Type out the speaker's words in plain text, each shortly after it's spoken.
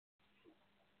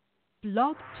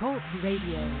Blog Talk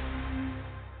Radio.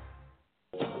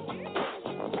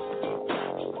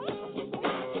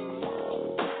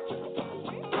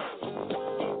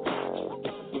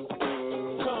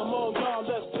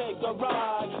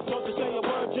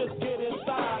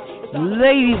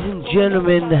 Ladies and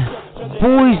gentlemen,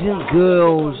 boys and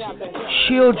girls,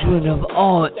 children of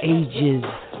all ages,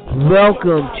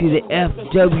 welcome to the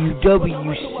FWWC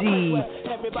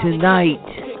tonight.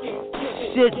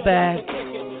 Sit back,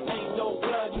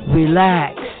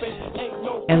 relax,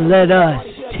 and let us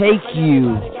take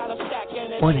you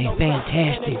on a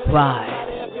fantastic ride.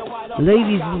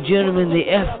 Ladies and gentlemen, the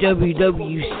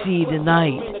FWWC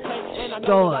tonight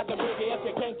starts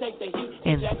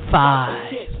in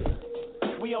 5,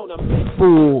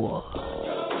 4,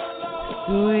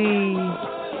 3,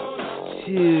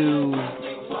 2,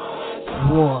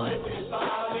 1.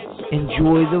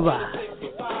 Enjoy the ride.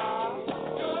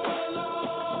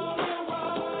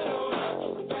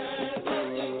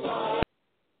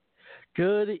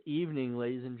 Good evening,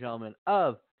 ladies and gentlemen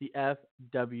of the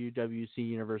FWWC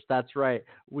universe. That's right.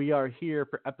 We are here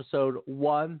for episode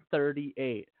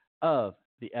 138 of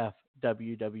the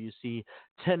FWWC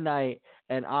tonight.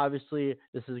 And obviously,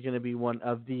 this is going to be one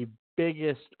of the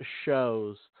biggest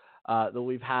shows that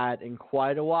we've had in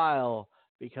quite a while,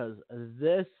 because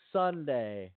this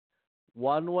Sunday,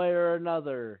 one way or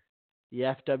another, the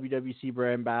FWWC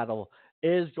brand battle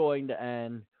is going to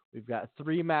end. We've got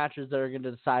 3 matches that are going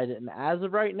to decide it. And as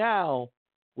of right now,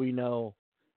 we know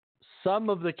some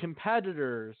of the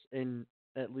competitors in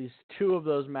at least 2 of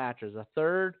those matches. A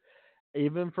third,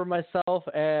 even for myself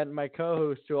and my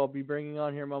co-host, who I'll be bringing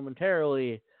on here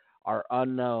momentarily, are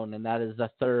unknown. And that is the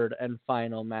third and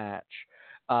final match.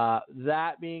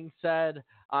 That being said,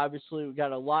 obviously we've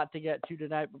got a lot to get to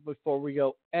tonight. But before we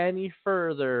go any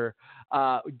further,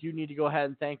 we do need to go ahead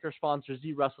and thank our sponsors,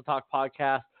 the Wrestle Talk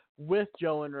Podcast with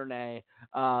Joe and Renee.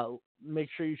 Make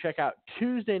sure you check out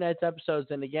Tuesday night's episodes.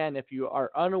 And again, if you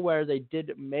are unaware, they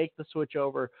did make the switch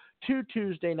over to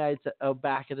Tuesday nights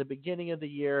back at the beginning of the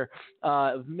year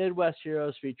of Midwest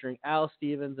Heroes, featuring Al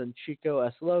Stevens and Chico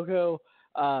S. Loco.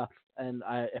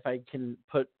 If I can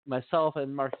put myself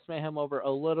and Marcus Mayhem over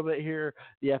a little bit here,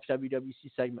 the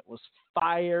FWWC segment was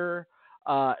fire.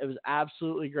 It was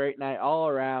absolutely great night all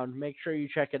around. Make sure you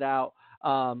check it out.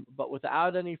 But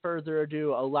without any further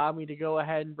ado, allow me to go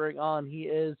ahead and bring on. He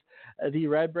is the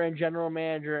Red Brand General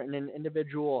Manager and an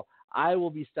individual I will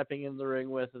be stepping in the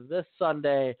ring with this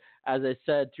Sunday, as I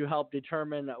said, to help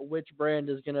determine which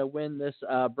brand is going to win this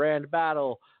brand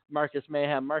battle. Marcus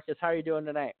Mayhem. Marcus, how are you doing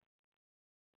tonight?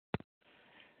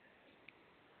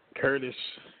 Curtis,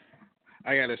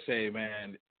 I got to say,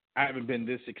 man, I haven't been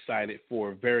this excited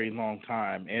for a very long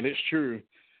time. And it's true.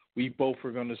 We both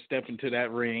are going to step into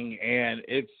that ring, and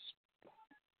it's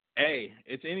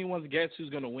anyone's guess who's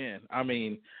going to win. I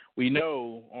mean, we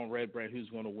know on Red Brand who's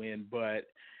going to win, but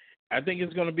I think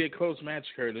it's going to be a close match,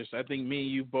 Curtis. I think me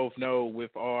and you both know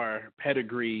with our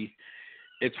pedigree,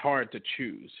 it's hard to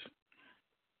choose.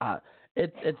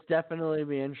 It's definitely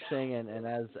be interesting, and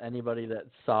as anybody that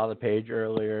saw the page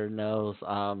earlier knows,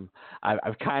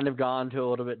 I've kind of gone to a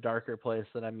little bit darker place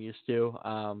than I'm used to,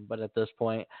 but at this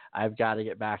point, I've got to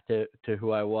get back to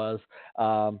who I was,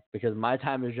 because my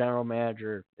time as general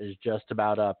manager is just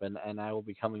about up, and I will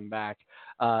be coming back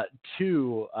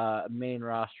to main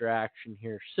roster action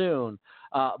here soon.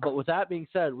 But with that being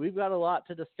said, we've got a lot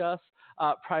to discuss.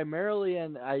 Primarily,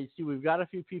 and I see we've got a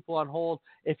few people on hold.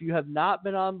 If you have not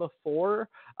been on before,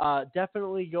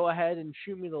 definitely go ahead and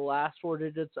shoot me the last 4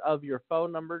 digits of your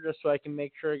phone number, just so I can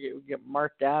make sure I get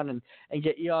marked down and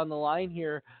get you on the line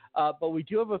here. But we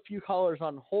do have a few callers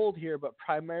on hold here, but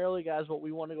primarily, guys, what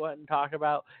we want to go ahead and talk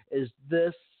about is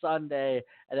this Sunday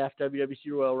at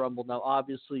FWWC Royal Rumble. Now,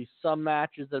 obviously, some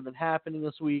matches that have been happening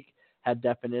this week had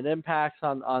definite impacts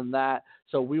on that.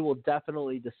 So we will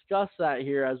definitely discuss that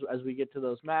here as we get to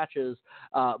those matches.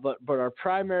 But our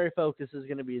primary focus is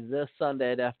going to be this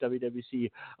Sunday at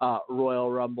FWWC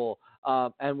Royal Rumble.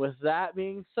 And with that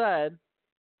being said,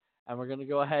 and we're going to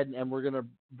go ahead and we're going to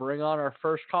bring on our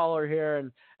first caller here,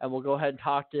 and we'll go ahead and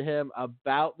talk to him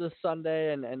about this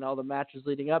Sunday and all the matches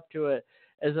leading up to it,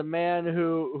 is a man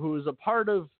who's a part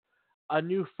of a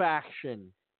new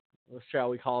faction, shall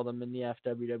we call them, in the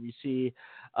FWWC.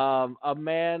 A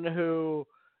man who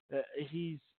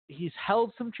he's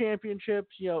held some championships.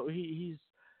 He's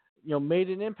made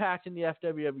an impact in the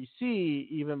FWWC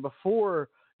even before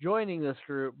joining this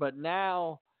group, but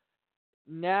now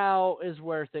is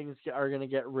where things are going to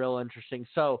get real interesting.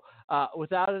 So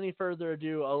without any further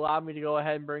ado, allow me to go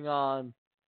ahead and bring on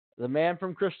the man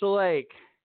from Crystal Lake,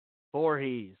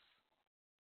 Voorhees.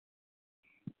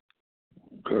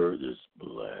 Curtis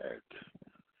Black,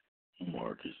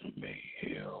 Marcus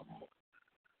Mayhem.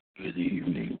 Good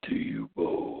evening to you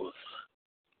both.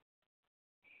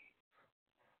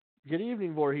 Good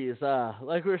evening, Voorhees.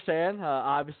 Like we were saying,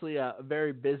 obviously a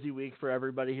very busy week for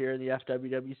everybody here in the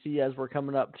FWWC as we're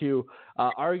coming up to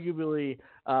arguably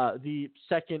the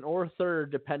second or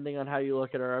third, depending on how you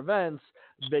look at our events,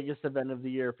 biggest event of the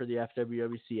year for the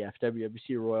FWWC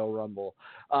Royal Rumble.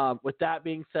 With that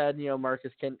being said,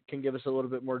 Marcus can give us a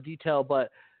little bit more detail, but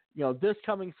this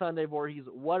coming Sunday, Voorhees,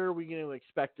 what are we going to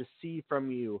expect to see from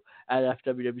you at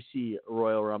FWWC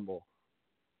Royal Rumble?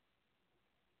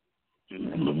 The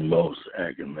most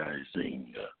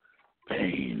agonizing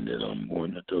pain that I'm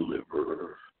going to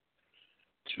deliver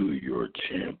to your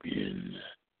champion.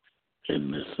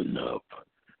 And listen up,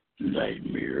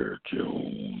 Nightmare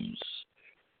Jones,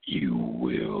 you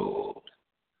will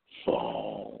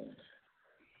fall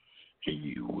and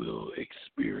you will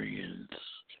experience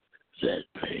that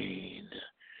pain.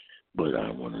 But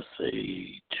I want to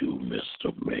say to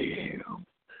Mr. Mayhem,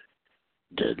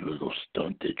 that little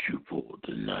stunt that you pulled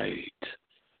tonight,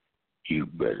 you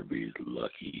better be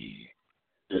lucky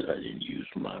that I didn't use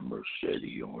my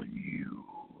machete on you.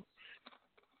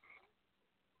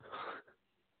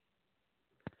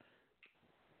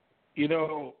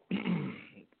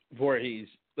 Voorhees,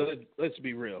 let's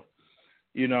be real.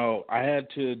 I had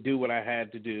to do what I had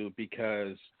to do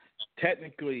because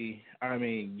technically,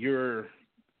 your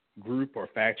group or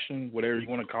faction, whatever you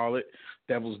want to call it,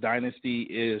 Devil's Dynasty,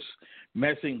 is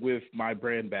messing with my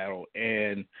brand battle.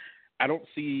 And I don't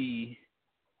see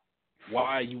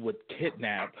why you would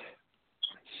kidnap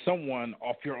someone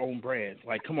off your own brand.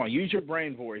 Like, come on, use your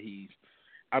brain, Voorhees.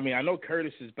 I know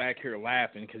Curtis is back here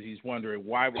laughing because he's wondering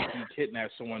why would he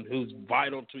kidnap someone who's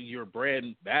vital to your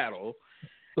brand battle.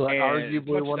 Like,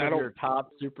 arguably one of your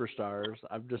top superstars.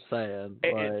 I'm just saying.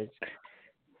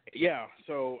 Yeah,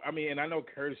 so, and I know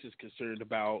Curtis is concerned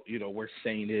about, where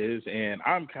Saint is, and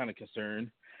I'm kind of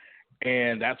concerned,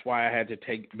 and that's why I had to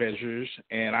take measures,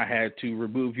 and I had to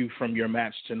remove you from your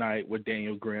match tonight with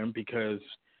Daniel Grimm because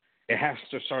it has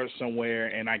to start somewhere,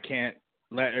 and I can't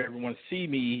let everyone see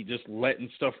me just letting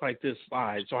stuff like this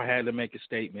slide, so I had to make a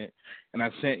statement, and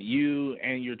I sent you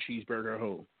and your cheeseburger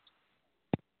home.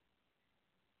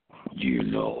 You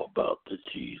know about the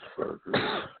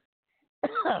cheeseburger.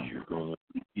 You're going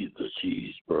to eat the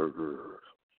cheeseburger.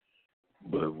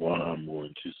 But what I'm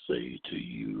going to say to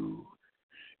you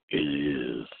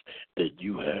is that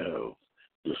you have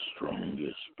the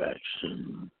strongest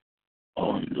faction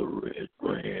on the red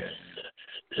brand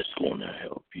that's going to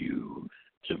help you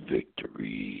to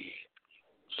victory.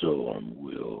 So I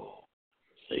will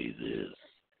say this.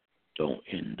 Don't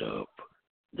end up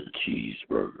the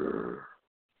cheeseburger.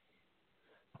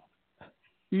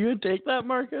 You gonna take that,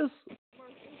 Marcus?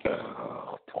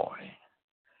 Oh, boy.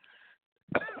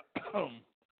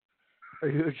 Are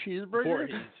you a cheeseburger?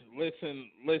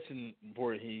 Voorhees, listen,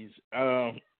 Voorhees.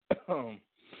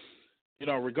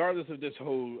 Regardless of this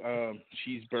whole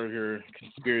cheeseburger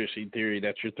conspiracy theory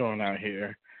that you're throwing out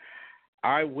here,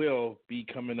 I will be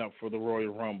coming up for the Royal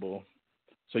Rumble.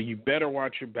 So you better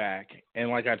watch your back. And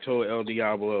like I told El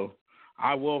Diablo,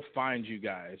 I will find you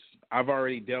guys. I've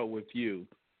already dealt with you.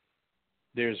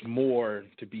 There's more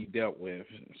to be dealt with.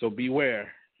 So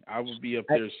beware. I will be up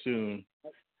there soon.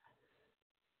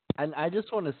 And I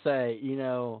just want to say,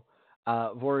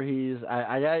 Voorhees,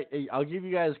 I'll give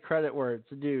you guys credit where it's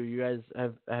due. You guys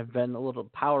have been a little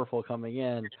powerful coming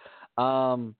in.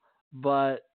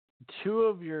 But two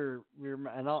of your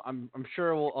and I'm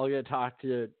sure I'll get to talk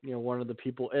to one of the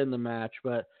people in the match,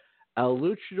 but El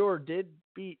Luchador did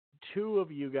beat two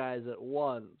of you guys at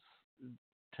once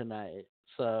tonight.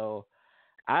 So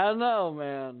I don't know,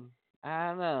 man. I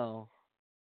don't know.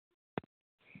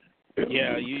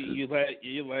 Yeah, you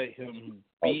let him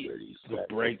beat the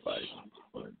brakes.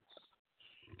 And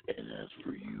as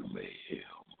for you,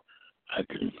 Mayhem, I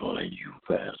can find you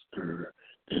faster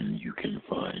than you can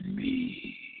find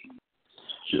me.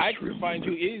 I can find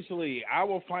you easily. I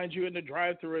will find you in the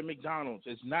drive-thru at McDonald's.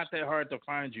 It's not that hard to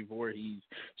find you, Voorhees.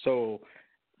 So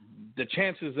the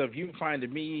chances of you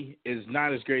finding me is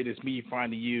not as great as me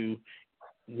finding you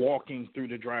walking through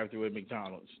the drive-thru at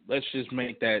McDonald's. Let's just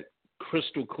make that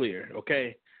crystal clear,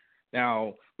 okay?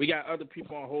 Now, we got other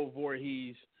people on hold,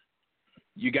 Voorhees.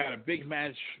 You got a big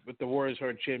match with the Warriors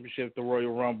Heart Championship, the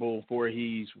Royal Rumble,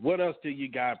 Voorhees. What else do you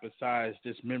got besides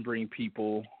dismembering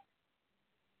people?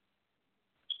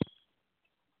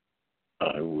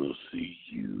 I will see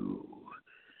you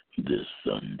this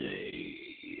Sunday,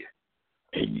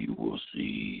 and you will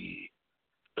see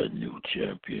a new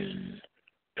champion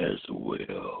as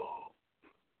well.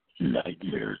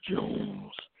 Nightmare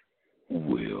Jones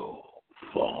will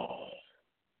fall.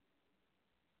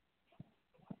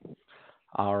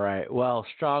 All right. Well,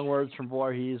 strong words from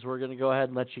Voorhees. We're going to go ahead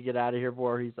and let you get out of here,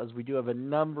 Voorhees, as we do have a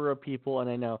number of people,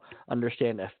 and I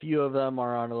understand a few of them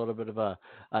are on a little bit of a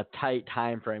tight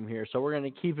time frame here. So we're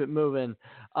going to keep it moving.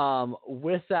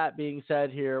 With that being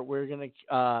said here, we're going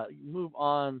to move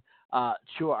on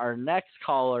to our next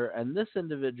caller, and this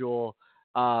individual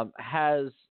has,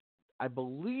 I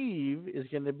believe, is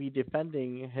going to be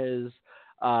defending his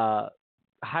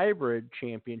hybrid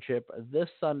championship this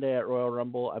Sunday at Royal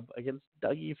Rumble against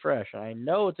Dougie Fresh. And I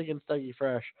know it's against Dougie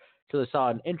Fresh because I saw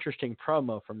an interesting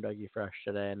promo from Dougie Fresh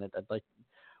today, and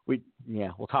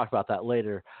we'll talk about that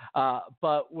later.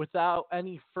 But without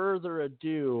any further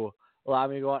ado, allow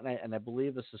me to go out, and I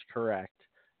believe this is correct.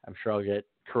 I'm sure I'll get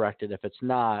corrected if it's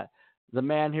not. The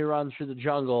man who runs through the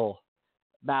jungle,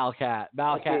 Battlecat.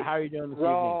 Battlecat, how are you doing this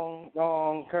evening?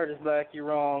 Wrong. Curtis Black, you're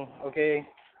wrong. Okay,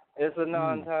 it's a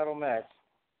non-title match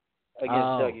against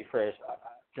Dougie Fresh.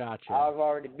 Gotcha. I've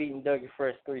already beaten Dougie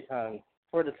Fresh 3 times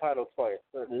for the title twice.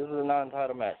 So this is a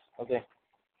non-title match. Okay.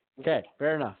 Okay,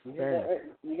 fair enough. You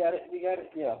got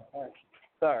it. Yeah. All right.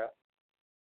 Sorry,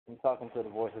 I'm talking to the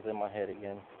voices in my head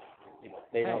again.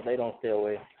 They don't stay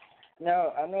away.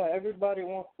 Now I know everybody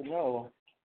wants to know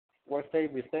where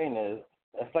Sami Zayn is.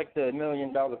 That's like the $1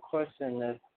 million question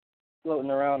that's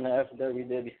floating around the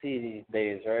FWWC these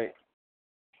days, right?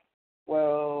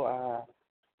 Well,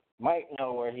 I might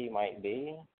know where he might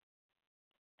be.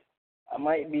 I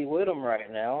might be with him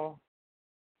right now,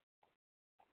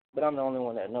 but I'm the only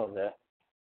one that knows that.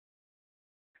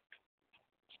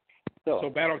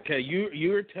 So Battlecat,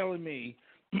 you're telling me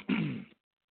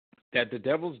that the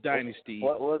Devil's Dynasty.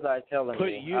 What was I telling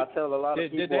you? I tell a lot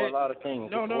of people a lot of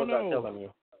things. No. What was I telling you?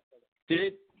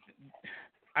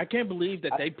 I can't believe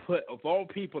that they put, of all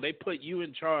people, they put you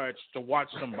in charge to watch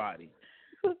somebody.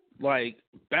 Like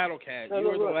Battlecat, you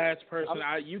were the last person.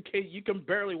 You can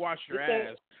barely wash your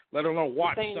ass, let alone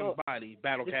watch somebody.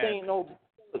 Battlecat.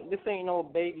 This ain't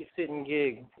no babysitting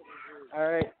gig. All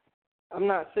right, I'm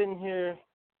not sitting here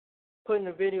putting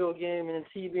a video game and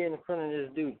a TV in front of this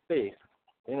dude's face.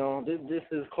 You know, this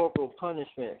is corporal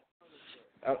punishment.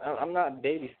 I'm not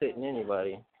babysitting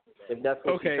anybody. If that's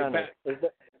what you're trying to. That's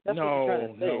what you're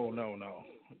trying to say.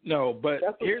 No. But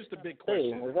here's the big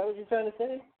question. Is that what you're trying to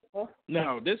say? Huh?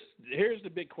 No. Here's the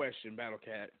big question,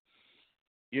 Battlecat.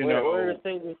 It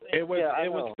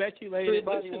was speculated.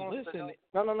 Listen.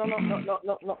 No.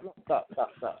 Stop.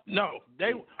 No,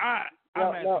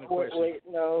 I'm asking a question. Wait.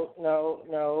 No.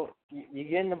 You're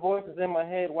getting the voices in my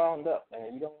head wound up,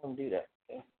 man. You don't want to do that.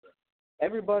 Okay?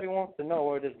 Everybody wants to know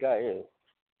where this guy is,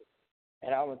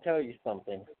 and I'm gonna tell you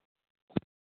something.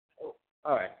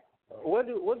 All right. What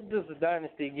does the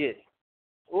dynasty get?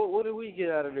 What do we get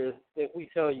out of this if we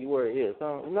tell you where it is?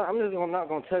 I'm not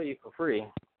going to tell you for free.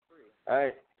 All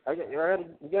right.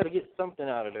 You got to get something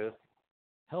out of this.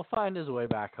 He'll find his way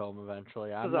back home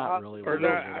eventually. I'm not really worried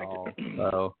at all.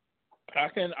 So I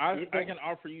can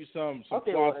offer you some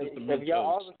okay, if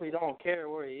y'all obviously don't care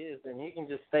where he is, then he can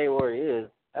just stay where he is.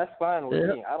 That's fine with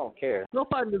me. I don't care. He'll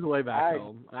find his way back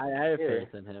home. I have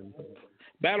faith in him.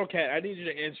 Battlecat, I need you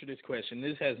to answer this question.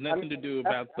 This has nothing to do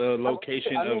about the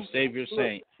location of Xavier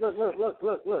Saint.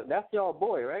 Look. That's your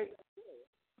boy, right?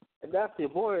 If that's your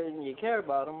boy and you care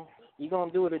about him, you're going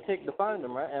to do what it takes to find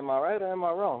him, right? Am I right or am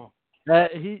I wrong?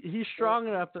 He's strong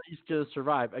enough that he's going to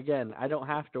survive. Again, I don't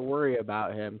have to worry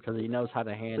about him because he knows how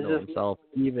to handle himself,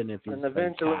 even if he's and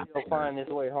eventually he'll find his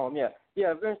way home. Yeah,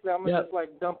 eventually I'm going to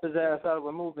just dump his ass out of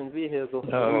a moving vehicle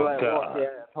and walk the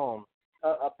ass home.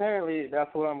 Apparently,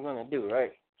 that's what I'm going to do,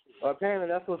 right? Or apparently,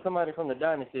 that's what somebody from the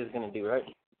dynasty is going to do, right?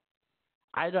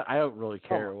 I don't really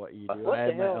care what you do. What I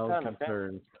have my own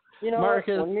concerns.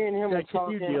 Marcus, when me and him were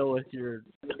talking, you deal with your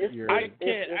I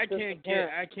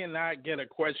cannot get a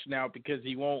question out because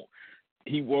he won't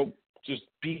just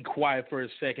be quiet for a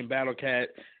second, Battlecat.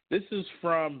 This is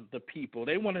from the people.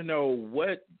 They want to know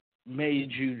what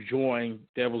made you join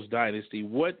Devil's Dynasty.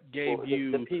 What gave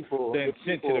you the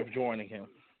incentive of joining him?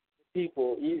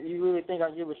 People, you really think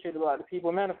I give a shit about the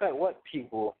people? Matter of fact, what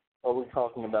people are we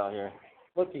talking about here?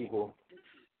 What people?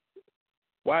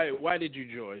 Why did you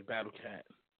join Battlecat?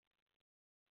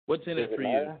 What's in it for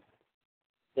you?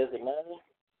 Does it matter?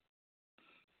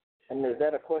 And is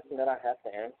that a question that I have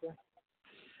to answer?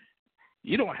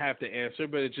 You don't have to answer,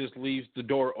 but it just leaves the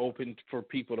door open for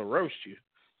people to roast you.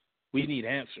 We need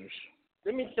answers.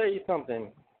 Let me tell you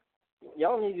something.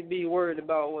 Y'all need to be worried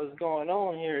about what's going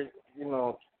on here. You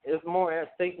know, it's more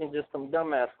at stake than just some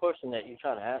dumbass question that you're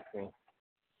trying to ask me.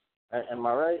 Am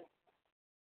I right?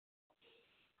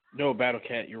 No,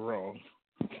 Battlecat, you're wrong.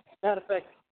 Matter of fact,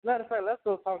 let's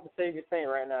go talk to Xavier Saint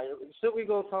right now. Should we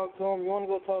go talk to him? You want to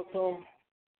go talk to him?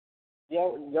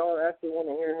 Y'all actually want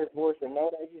to hear his voice and know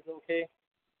that he's okay?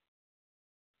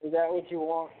 Is that what you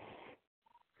want?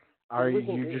 Are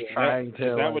you just trying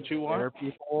to is that what you scare want?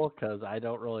 people? Because I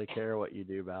don't really care what you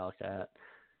do, Balcat.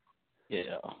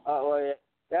 Yeah. Well, yeah,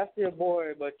 that's your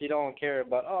boy, but you don't care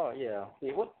about. Oh yeah,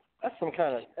 see what? That's some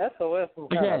kind of SOS, some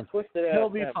kind Again, of twisted ass. he'll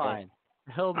be fine.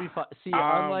 He'll be fine. See,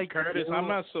 unlike Curtis, you, I'm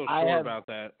not so sure about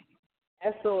that.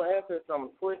 SOS is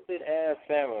some twisted ass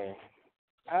family.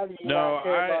 How do you No, not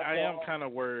care about I that? am kind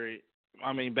of worried.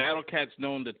 I mean, Battle Cat's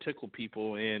known to tickle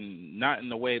people, and not in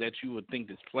the way that you would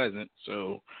think is pleasant.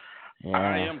 So Yeah.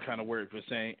 I am kind of worried for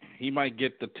Saint. He might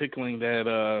get the tickling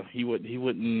that he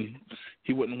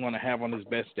wouldn't want to have on his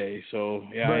best day. So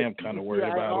yeah, But, I am kind of worried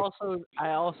about it.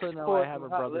 I also know I have a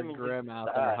brother Grim out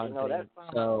there hunting.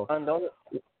 So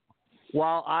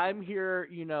while I'm here,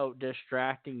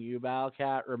 distracting you,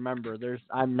 Balcat, remember,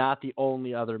 I'm not the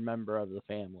only other member of the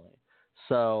family.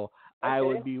 So I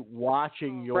would be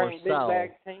watching yourself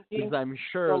because I'm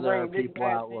sure there are people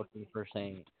out looking for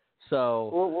Saint. So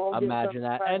we'll imagine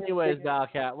that. Anyways,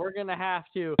 Balcat, we're gonna have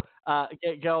to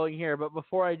get going here. But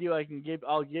before I do,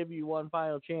 I'll give you one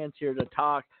final chance here to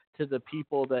talk to the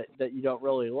people that you don't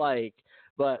really like.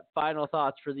 But final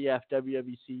thoughts for the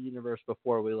FWWC universe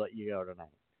before we let you go tonight.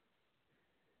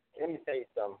 Let me tell you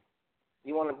something.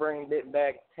 You want to bring Big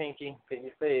Back Tinky? Because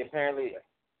you say apparently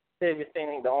Xavier Saint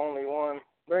ain't the only one.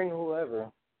 Bring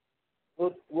whoever.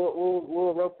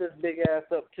 We'll rope this big ass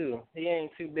up too. He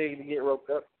ain't too big to get roped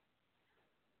up.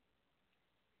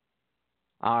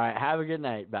 All right, have a good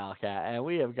night, Balcat. And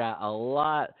we have got a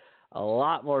lot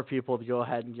more people to go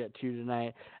ahead and get to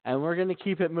tonight. And we're going to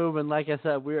keep it moving. Like I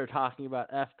said, we are talking about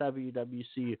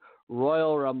FWWC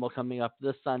Royal Rumble coming up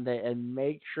this Sunday. And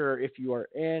make sure if you are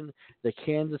in the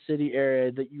Kansas City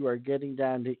area that you are getting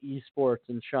down to Esports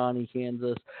in Shawnee,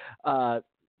 Kansas.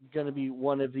 Going to be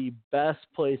one of the best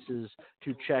places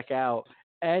to check out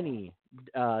any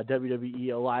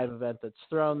WWE live event that's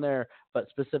thrown there, but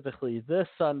specifically this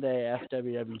Sunday,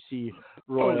 FWWC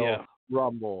Royal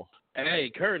Rumble.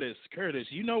 Hey, Curtis,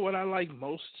 you know what I like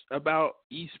most about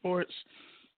esports?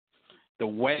 The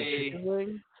way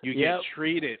you get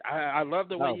treated. I love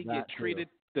the way you get treated.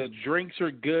 The drinks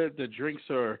are good. The drinks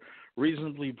are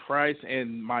reasonably priced,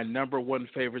 and my number one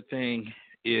favorite thing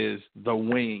is the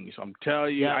wings. I'm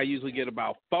telling you, I usually get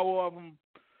about 4 of them.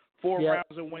 4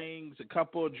 rounds of wings, a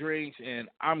couple of drinks, and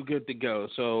I'm good to go.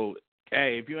 So,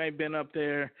 hey, if you ain't been up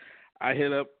there, I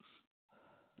hit up,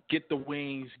 get the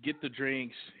wings, get the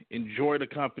drinks, enjoy the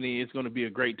company. It's going to be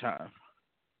a great time.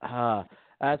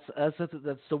 That's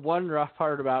the one rough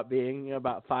part about being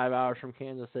about 5 hours from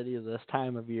Kansas City this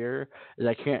time of year is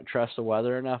I can't trust the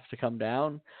weather enough to come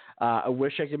down. I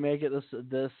wish I could make it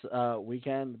this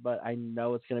weekend, but I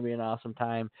know it's going to be an awesome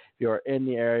time. If you're in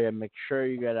the area, make sure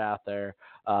you get out there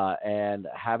and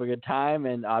have a good time,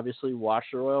 and obviously watch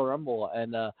the Royal Rumble.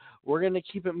 And we're going to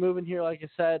keep it moving here. Like I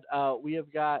said, we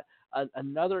have got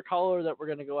another caller that we're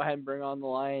going to go ahead and bring on the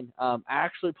line.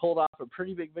 Actually pulled off a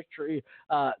pretty big victory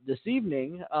this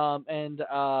evening, and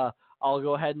I'll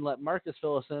go ahead and let Marcus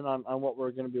fill us in on what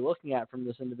we're going to be looking at from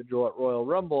this individual at Royal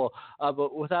Rumble.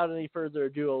 But without any further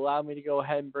ado, allow me to go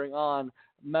ahead and bring on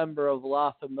member of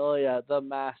La Familia, the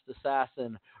Masked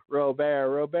Assassin, Robert.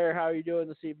 Robert, how are you doing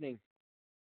this evening?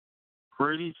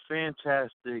 Pretty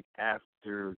fantastic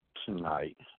after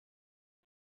tonight.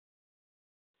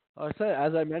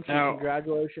 As I mentioned,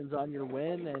 congratulations on your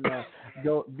win and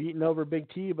beating over Big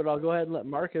T. But I'll go ahead and let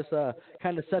Marcus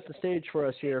kind of set the stage for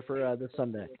us here for this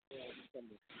Sunday.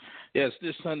 Yes,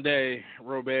 this Sunday,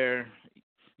 Robert,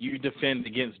 you defend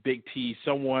against Big T,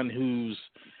 someone who's,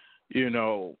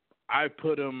 I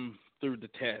put him through the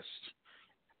test.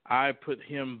 I put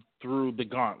him through the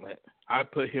gauntlet. I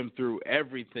put him through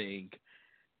everything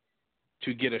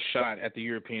to get a shot at the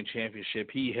European Championship.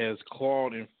 He has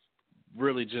clawed and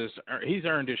really he's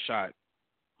earned his shot.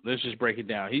 Let's just break it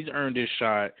down. He's earned his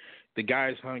shot. The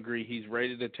guy's hungry. He's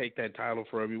ready to take that title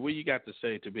from you. What you got to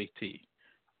say to Big T?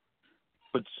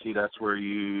 But see, that's where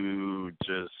you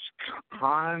just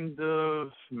kind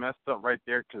of messed up right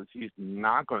there because he's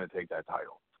not going to take that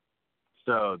title.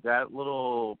 So that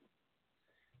little,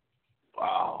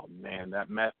 that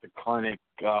Method Clinic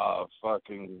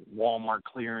fucking Walmart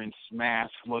clearance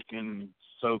smash looking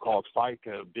so-called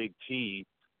FICA Big T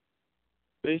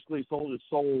basically sold his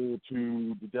soul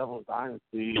to the Devil's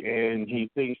Dynasty, and he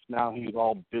thinks now he's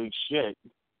all big shit.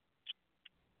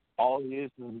 All he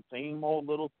is the same old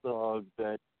little thug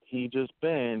that he just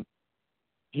been.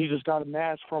 He just got a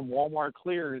match from Walmart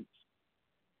clearance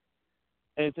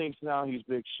And he thinks now he's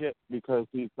big shit because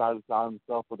he's got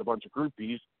himself with a bunch of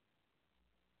groupies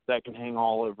that can hang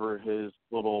all over his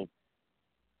little,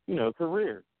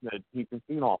 career that he can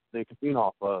feed off. They can feed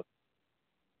off of.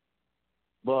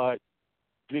 But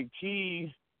Big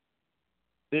T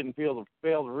didn't fail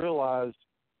to realize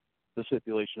the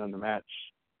stipulation of the match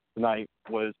tonight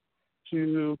was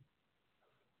to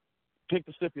pick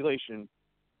the stipulation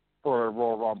for a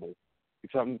Royal Rumble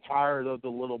because I'm tired of the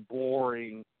little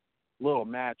boring little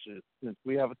matches. Since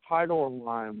we have a title on the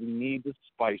line, we need to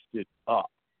spice it up.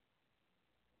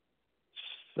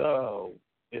 So,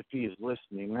 if he is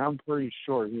listening, and I'm pretty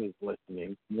sure he is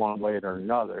listening one way or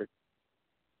another,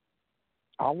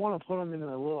 I want to put him in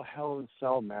a little Hell in a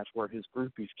Cell match where his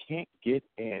groupies can't get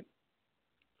in.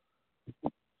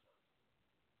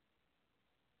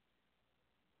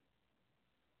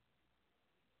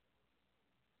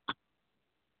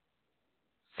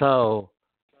 So,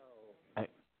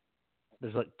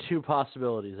 there's like two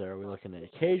possibilities there. Are we looking at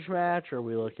a cage match or are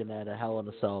we looking at a Hell in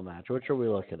a Cell match? Which are we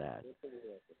looking at?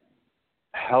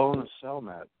 Hell in a Cell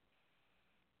match.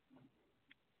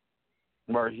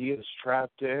 Where he is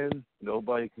trapped in,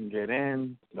 nobody can get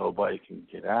in, nobody can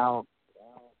get out.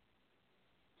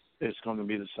 It's going to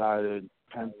be decided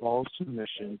pinfall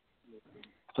submission,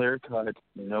 clear cut,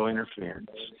 no interference.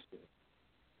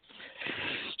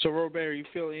 So, Robert, you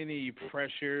feel any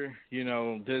pressure,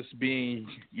 this being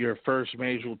your first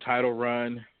major title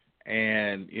run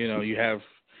and, you have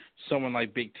someone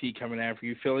like Big T coming after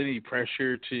you, feel any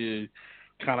pressure to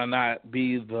kind of not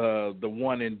be the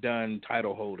one and done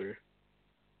title holder?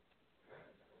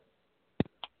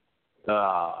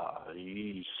 Yeah,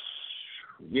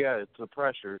 it's a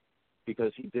pressure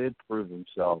because he did prove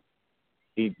himself.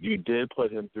 You did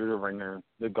put him through the ringer,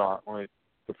 the gauntlet,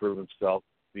 to prove himself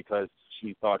because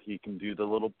he thought he can do the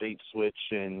little bait switch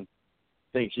and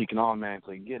thinks he can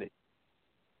automatically get it.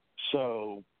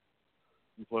 So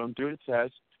you put him through the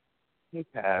test. He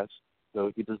passed,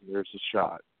 so he deserves a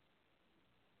shot.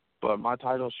 But my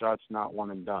title shot's not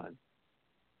one and done.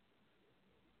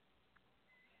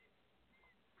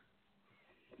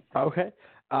 Okay.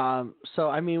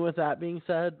 So, with that being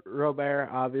said, Robert,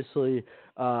 obviously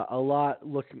a lot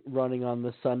running on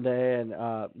this Sunday, and,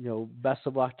 best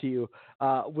of luck to you.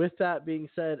 With that being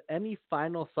said, any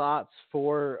final thoughts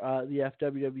for the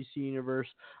FWWC Universe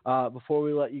before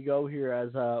we let you go here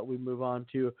as we move on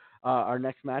to our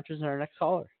next matches and our next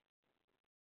caller?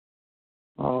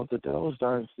 The Devil's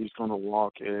Dynasty is going to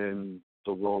walk in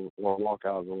walk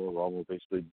out of the Royal Rumble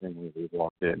basically the same way they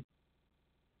walked in.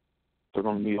 They're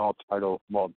going to be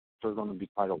they're going to be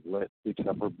title lit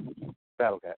except for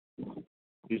Battlecat.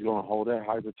 He's going to hold that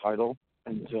hybrid title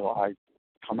until I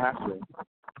come after him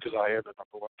because I have the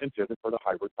number one contender for the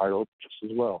hybrid title just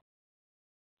as well.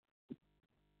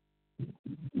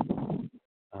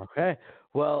 Okay.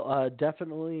 Well,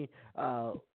 definitely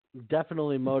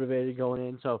motivated going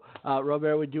in. So,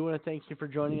 Robert, we do want to thank you for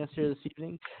joining us here this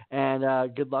evening,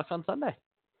 and good luck on Sunday.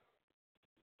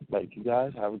 Thank you,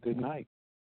 guys. Have a good night.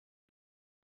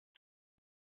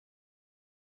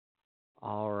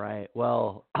 All right.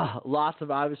 Well, lots of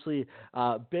obviously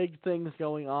big things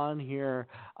going on here,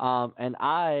 and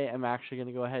I am actually going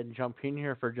to go ahead and jump in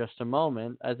here for just a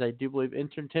moment, as I do believe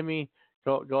intern Timmy,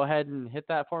 go ahead and hit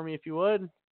that for me if you would.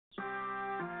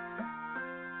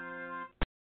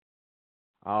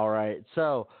 All right.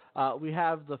 So we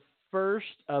have the first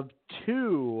of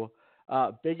two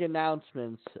big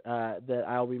announcements that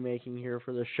I'll be making here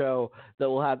for the show that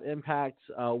will have impacts,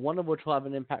 one of which will have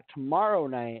an impact tomorrow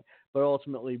night, but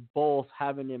ultimately both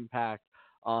have an impact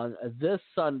on this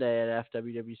Sunday at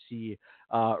FWWC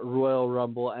Royal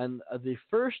Rumble. And the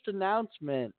first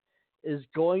announcement is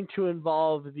going to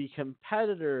involve the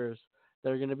competitors that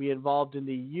are going to be involved in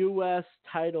the U.S.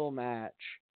 title match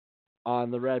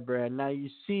on the red brand. Now you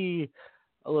see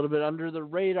a little bit under the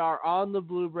radar on the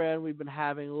blue brand. We've been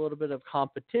having a little bit of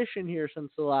competition here since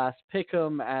the last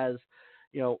pick'em, as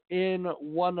in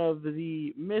one of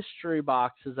the mystery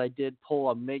boxes, I did pull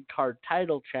a mid-card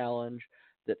title challenge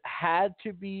that had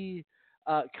to be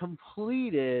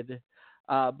completed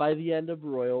by the end of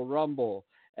Royal Rumble.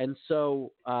 And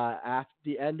so at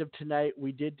the end of tonight,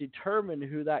 we did determine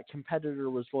who that competitor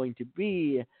was going to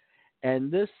be.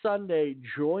 And this Sunday,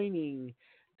 joining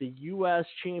the U.S.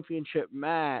 Championship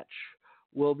match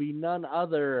will be none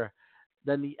other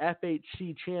than the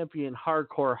FHC champion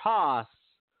Hardcore Haas,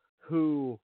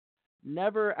 who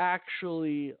never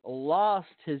actually lost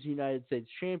his United States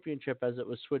Championship as it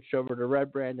was switched over to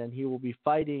Red Brand, and he will be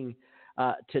fighting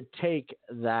to take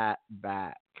that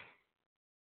back.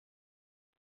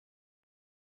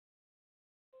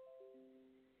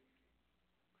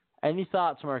 Any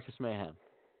thoughts, Marcus Mahan?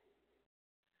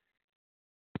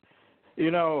 You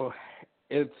know,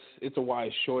 it's a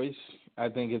wise choice. I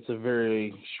think it's a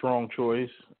very strong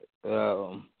choice.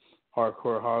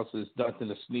 Hardcore Hoss is nothing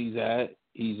to sneeze at.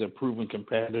 He's a proven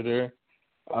competitor.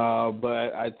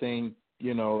 But I think,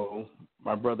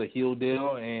 my brother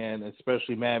Hilldale and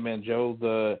especially Madman Joe,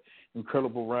 the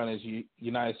incredible run as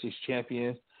United States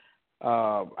champion,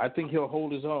 I think he'll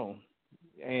hold his own.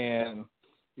 And,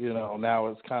 now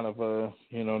it's kind of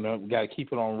got to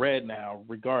keep it on red now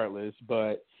regardless.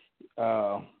 But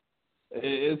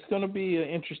it's going to be an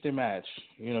interesting match.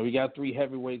 We got 3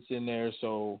 heavyweights in there,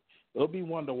 so it'll be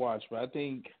one to watch. But I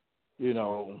think,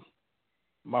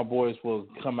 my boys will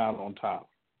come out on top.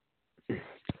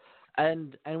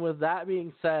 And with that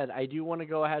being said, I do want to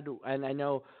go ahead, and I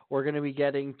know we're going to be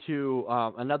getting to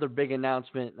another big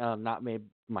announcement, not made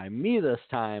by me this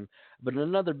time, but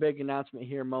another big announcement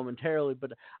here momentarily.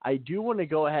 But I do want to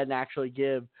go ahead and actually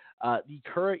give the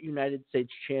current United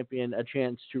States champion a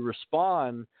chance to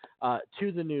respond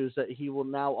to the news that he will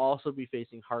now also be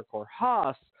facing Hardcore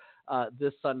Hoss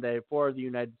this Sunday for the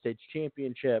United States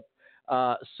Championship.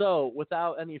 So,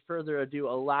 without any further ado,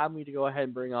 allow me to go ahead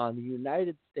and bring on the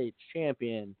United States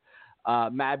champion,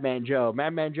 Madman Joe.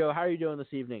 Madman Joe, how are you doing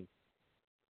this evening?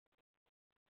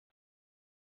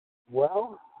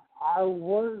 Well, I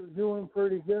was doing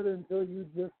pretty good until you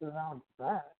just announced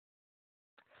that.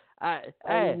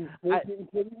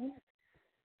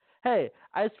 Hey,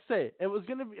 I say it was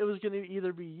gonna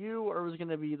either be you or it was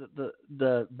gonna be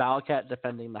the Ballcat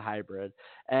defending the hybrid,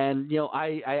 and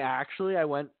I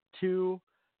went to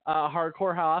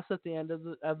Hardcore Hoss at the end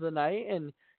of the night,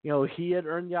 and he had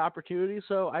earned the opportunity,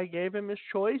 so I gave him his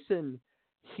choice, and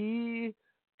he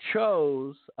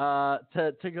chose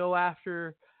to go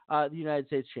after the United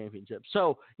States Championship.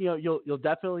 So you'll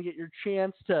definitely get your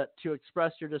chance to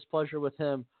express your displeasure with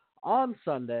him on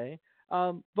Sunday.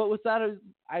 But with that,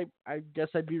 I guess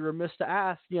I'd be remiss to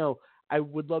ask. I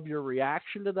would love your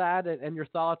reaction to that and your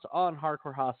thoughts on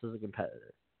Hardcore Hoss as a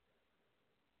competitor.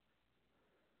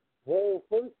 Well,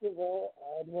 first of all,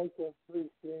 I'd like to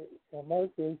appreciate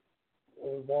Marcus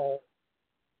of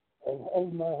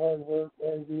my hard work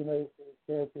as the United States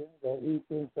champion, that he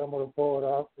thinks I'm going to pull it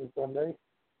off this Sunday.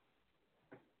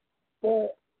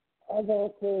 But I've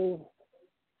also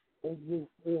just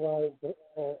realized that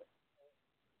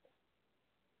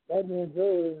Madman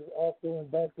Joe is also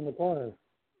back in the corner.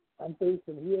 I'm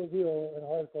facing Heel and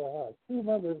Hardcore Hoss, 2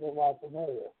 members of La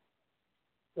Familia.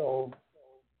 So,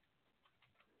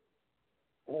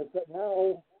 and it's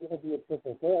now going to be a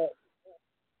triple threat.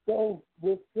 So,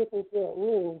 with triple threat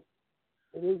rules,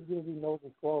 it is going to be no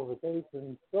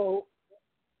disqualification. So,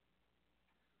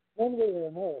 one way or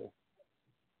another,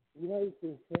 the United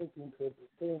States Championship is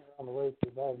staying on the way to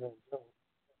Madman Joe.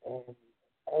 And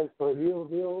as for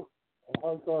Heel and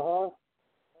Hardcore Hoss,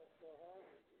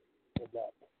 I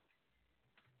got it.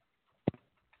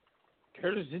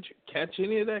 Curtis, did you catch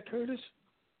any of that, Curtis?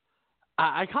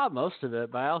 I caught most of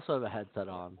it, but I also have a headset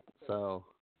on, so.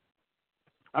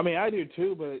 I mean, I do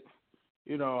too, but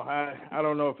I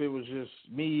don't know if it was just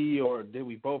me or did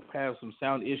we both have some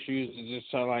sound issues. It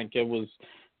just sounded like it was,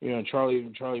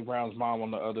 Charlie Brown's mom on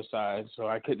the other side, so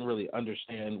I couldn't really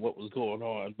understand what was going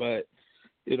on. But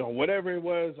whatever it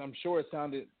was, I'm sure it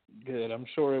sounded good. I'm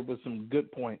sure it was some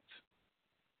good points.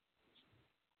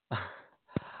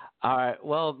 All right.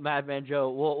 Well, Madman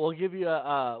Joe, we'll give you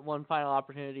one final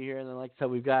opportunity here, and then, like I said,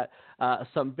 we've got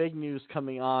some big news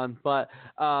coming on. But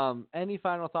any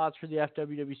final thoughts for the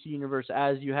FWWC universe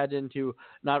as you head into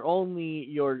not only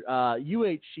your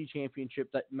UHC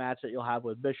championship match that you'll have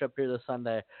with Bishop here this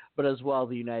Sunday, but as well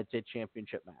the United States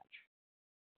Championship match?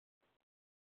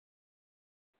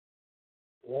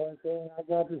 One thing I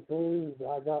got to say is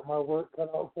I got my work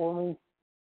cut out for me,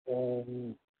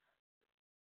 and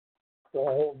so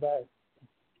I hold back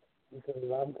because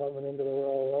I'm coming into the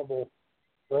Royal Rumble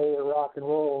ready to rock and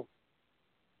roll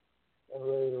and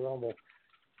ready to rumble.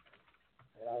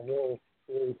 And I will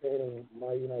be retaining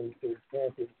my United States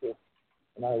Championship,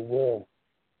 and I will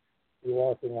be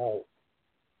walking out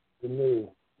the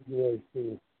new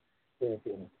UHC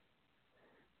champion.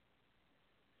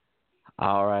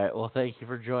 All right. Well, thank you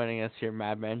for joining us here,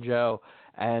 Madman Joe.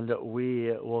 And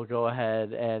we will go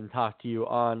ahead and talk to you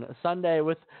on Sunday.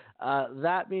 With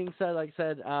that being said, like I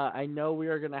said, I know we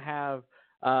are going to have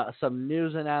some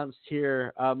news announced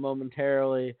here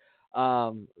momentarily.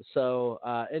 So,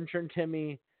 intern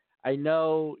Timmy, I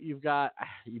know you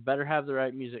better have the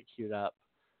right music queued up.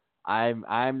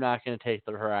 I'm not going to take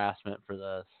the harassment for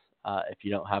this if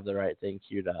you don't have the right thing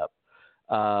queued up.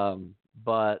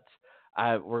 But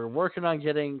we're working on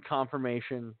getting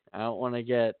confirmation. I don't want to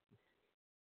get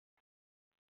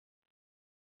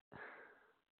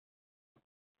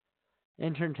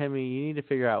Intern Timmy, you need to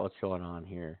figure out what's going on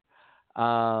here.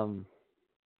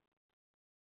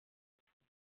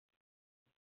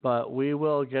 But we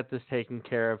will get this taken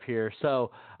care of here.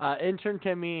 So, Intern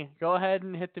Timmy, go ahead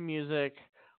and hit the music.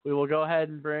 We will go ahead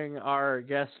and bring our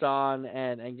guest on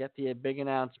and get the big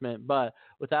announcement. But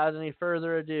without any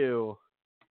further ado,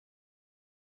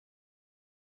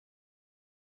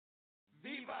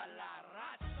 Viva la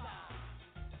raza!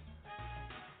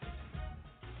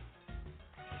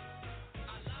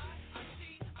 I lie, I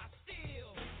cheat, I steal.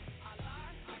 I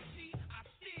lie, I cheat, I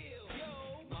steal. Yo,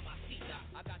 mamacita,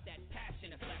 I got that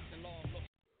passion that flash and long look.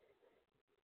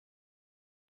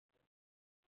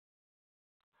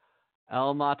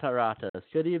 El Mata Ratas.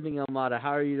 Good evening, El Mata.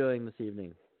 How are you doing this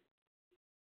evening?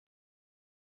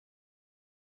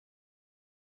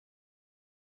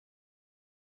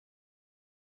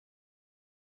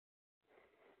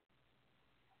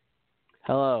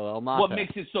 Hello, El Mata. What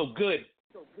makes it so good?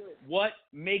 What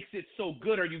makes it so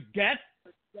good? Are you deaf?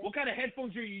 What kind of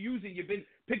headphones are you using? You've been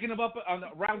picking them up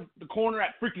around the corner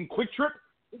at freaking Quick Trip?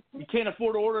 You can't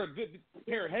afford to order a good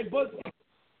pair of headbuds?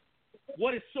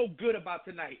 What is so good about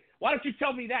tonight? Why don't you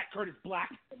tell me that, Curtis Black?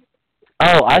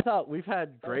 Oh, I thought we've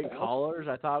had great callers.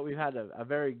 I thought we've had a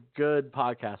very good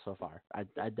podcast so far.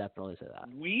 I definitely say that.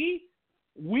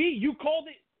 You called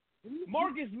it?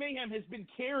 Marcus Mayhem has been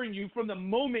carrying you from the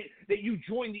moment that you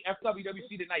joined the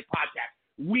FWWC Tonight podcast.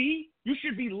 You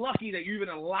should be lucky that you're even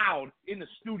allowed in the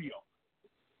studio.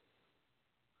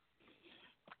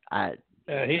 He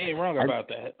ain't wrong about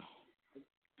that.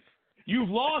 You've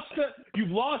lost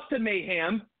to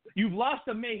Mayhem. You've lost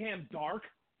to Mayhem Dark.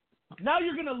 Now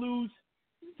you're going to lose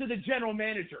to the general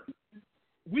manager.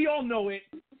 We all know it,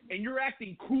 and you're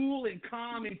acting cool and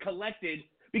calm and collected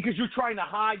because you're trying to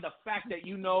hide the fact that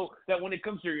you know that when it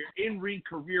comes to your in-ring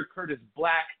career, Curtis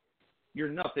Black, you're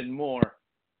nothing more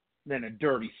than a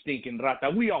dirty, stinking rata.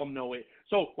 We all know it.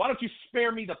 So why don't you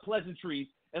spare me the pleasantries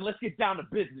and let's get down to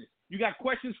business. You got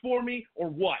questions for me or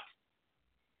what?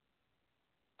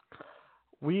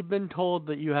 We've been told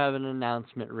that you have an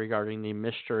announcement regarding the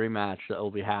mystery match that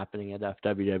will be happening at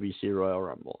FWWC Royal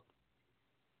Rumble.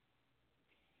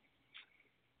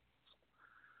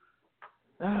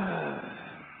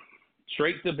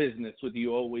 Straight to business with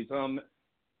you always. Ma'am,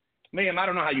 I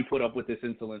don't know how you put up with this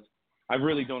insolence. I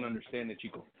really don't understand it,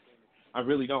 Chico. I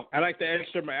really don't. I like the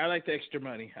extra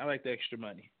money.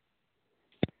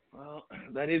 Well,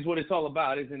 that is what it's all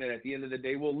about, isn't it? At the end of the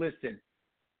day, well, listen.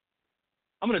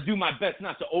 I'm going to do my best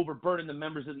not to overburden the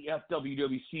members of the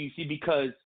FWWC,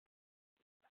 because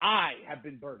I have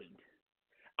been burdened.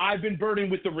 I've been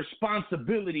burdened with the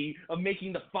responsibility of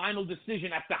making the final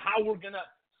decision as to how we're going to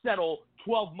settle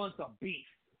 12 months of beef.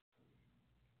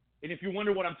 And if you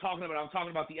wonder what I'm talking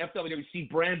about the FWWC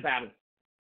brand battle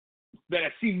that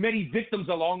has seen many victims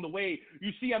along the way.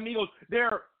 You see, amigos, there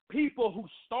are people who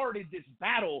started this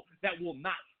battle that will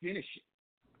not finish it.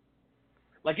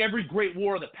 Like every great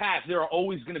war of the past, there are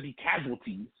always going to be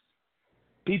casualties.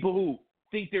 People who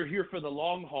think they're here for the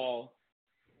long haul,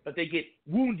 but they get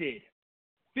wounded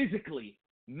physically,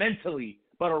 mentally,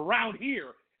 but around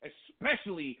here,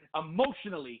 especially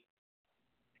emotionally.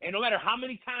 And no matter how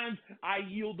many times I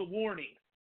yield the warning,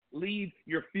 leave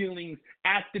your feelings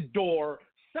at the door.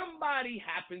 Somebody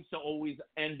happens to always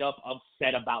end up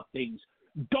upset about things,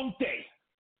 don't they?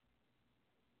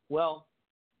 Well,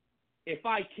 if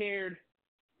I cared,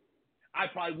 I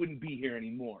probably wouldn't be here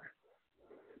anymore.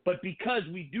 But because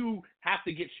we do have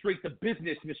to get straight to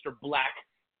business, Mr. Black,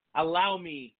 allow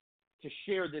me to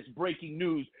share this breaking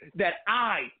news that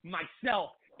I,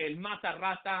 myself, and Mata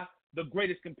Rata, the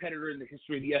greatest competitor in the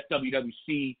history of the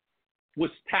FWWC,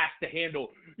 was tasked to handle.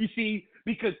 You see,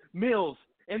 because Mills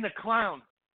and the Clown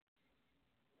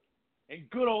and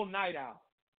good old Night Owl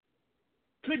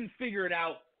couldn't figure it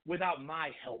out without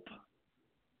my help.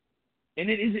 And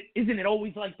isn't it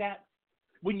always like that?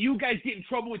 When you guys get in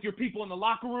trouble with your people in the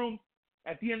locker room,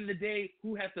 at the end of the day,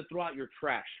 who has to throw out your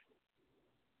trash?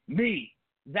 Me.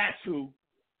 That's who.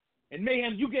 And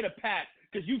Mayhem, you get a pass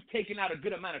because you've taken out a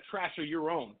good amount of trash of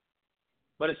your own.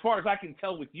 But as far as I can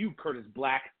tell with you, Curtis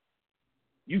Black,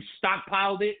 you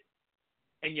stockpiled it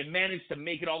and you managed to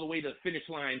make it all the way to the finish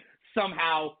line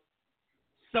somehow,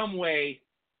 some way,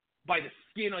 by the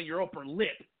skin on your upper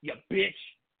lip, you bitch.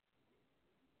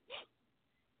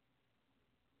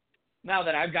 Now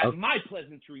that I've got my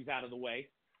pleasantries out of the way,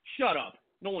 shut up.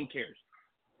 No one cares.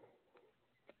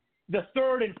 The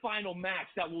third and final match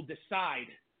that will decide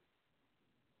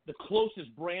the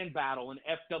closest brand battle in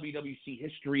FWWC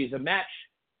history is a match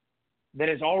that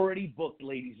is already booked,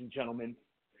 ladies and gentlemen.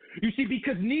 You see,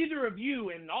 because neither of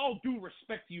you, and all due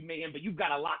respect to you, Mayhem, but you've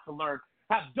got a lot to learn.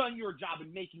 have done your job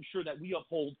in making sure that we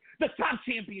uphold the top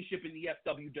championship in the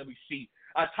FWWC,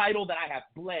 a title that I have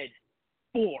bled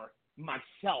for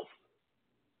myself.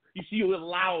 You see, you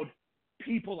allowed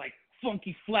people like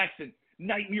Funky Flex and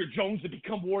Nightmare Jones to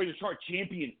become Warriors Heart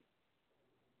champion.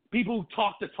 People who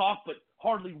talk the talk but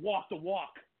hardly walk the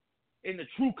walk. And the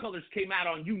true colors came out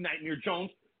on you, Nightmare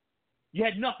Jones. You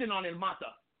had nothing on El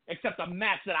Mata except a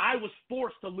match that I was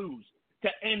forced to lose to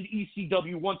end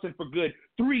ECW once and for good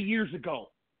 3 years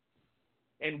ago.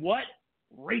 And what?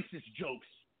 Racist jokes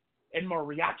and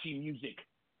mariachi music.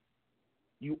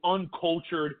 You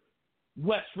uncultured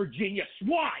West Virginia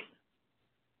swine.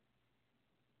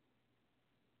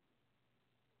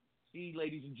 See,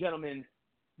 ladies and gentlemen,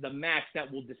 the match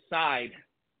that will decide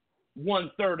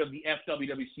 1/3 of the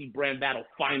FWWC Brand Battle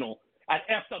Final at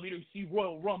FWWC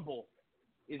Royal Rumble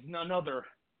is none other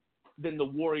than the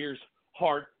Warriors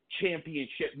Heart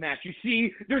Championship match. You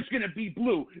see, there's going to be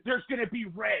blue, there's going to be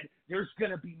red, there's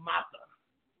going to be Mata.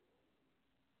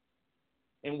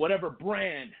 And whatever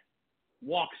brand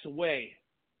walks away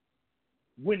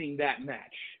winning that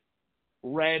match,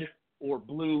 red or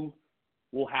blue,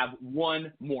 will have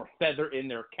one more feather in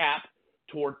their cap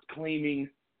towards claiming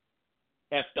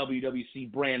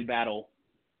FWWC Brand Battle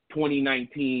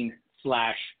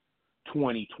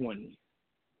 2019/2020.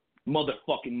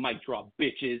 Motherfucking mic drop,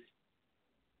 bitches.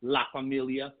 La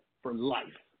Familia for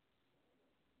life.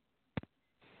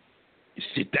 You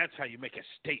see, that's how you make a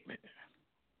statement.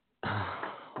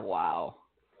 Wow.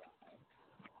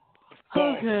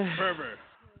 Okay. Fervor.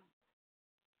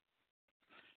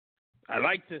 I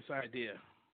like this idea.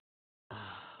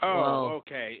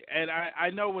 Okay. And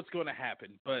I know what's going to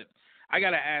happen, but I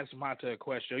got to ask Mata a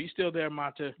question. Are you still there,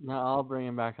 Mata? No, I'll bring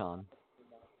him back on.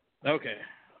 Okay.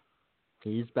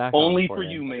 He's back Only on for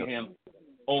you, Mayhem.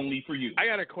 Only for you. I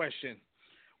got a question.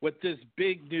 With this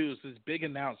big news, this big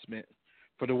announcement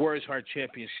for the Warriors Heart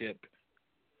Championship,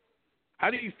 how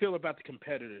do you feel about the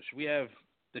competitors? We have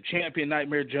the champion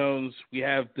Nightmare Jones. We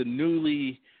have the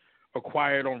newly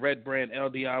acquired on Red Brand El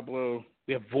Diablo.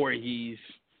 We have Voorhees.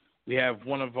 We have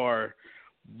one of our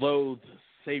loathed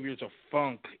saviors of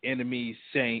funk enemies,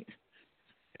 Saint,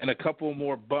 and a couple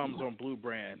more bums on Blue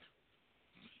Brand.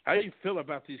 How do you feel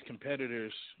about these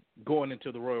competitors going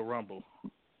into the Royal Rumble?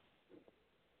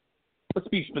 Let's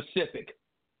be specific.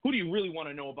 Who do you really want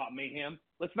to know about, Mayhem?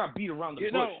 Let's not beat around the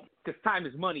bush, because time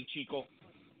is money, Chico.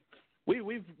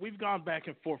 We've gone back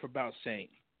and forth about Saint,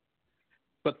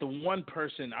 but the one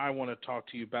person I want to talk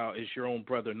to you about is your own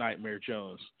brother, Nightmare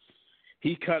Jones.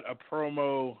 He cut a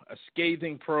promo, a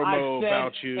scathing promo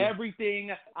about you.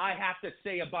 Everything I have to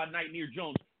say about Nightmare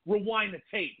Jones. Rewind the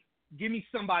tape. Give me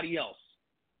somebody else.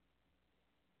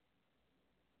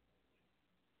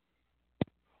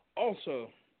 Also,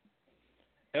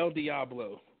 El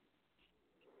Diablo.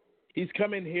 He's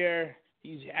come in here.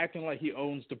 He's acting like he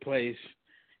owns the place.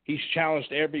 He's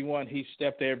challenged everyone. He's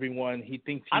stepped everyone. He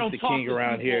thinks he's the king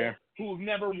around here. Who have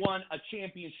never won a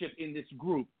championship in this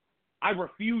group. I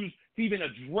refuse to even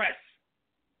address.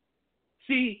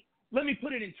 See, let me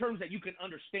put it in terms that you can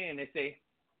understand. They say,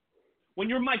 when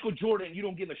you're Michael Jordan, you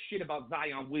don't give a shit about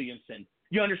Zion Williamson.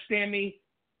 You understand me?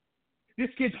 This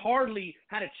kid's hardly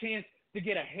had a chance to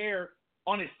get a hair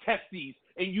on his testes,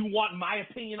 and you want my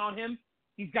opinion on him?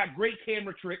 He's got great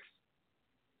camera tricks,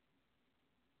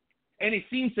 and he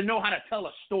seems to know how to tell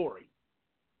a story.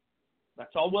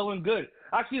 That's all well and good.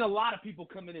 I've seen a lot of people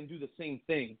come in and do the same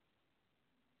thing.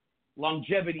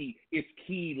 Longevity is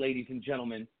key, ladies and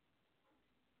gentlemen.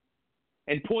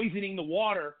 And poisoning the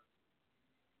water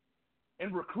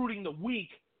and recruiting the weak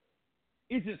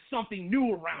isn't something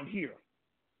new around here.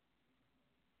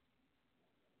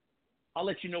 I'll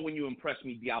let you know when you impress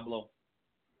me, Diablo.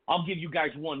 I'll give you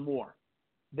guys one more.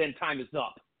 Then time is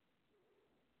up.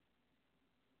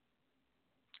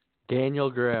 Daniel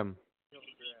Grimm.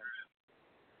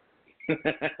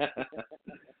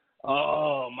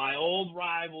 Oh, my old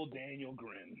rival, Daniel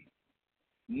Grimm.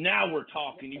 Now we're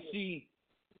talking. You see,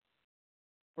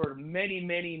 for many,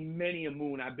 many, many a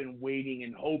moon, I've been waiting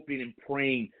and hoping and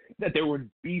praying that there would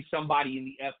be somebody in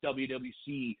the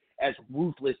FWWC as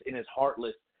ruthless and as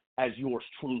heartless as yours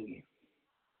truly.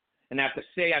 And I have to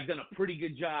say, I've done a pretty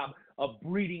good job of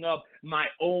breeding up my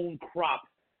own crop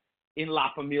in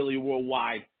La Familia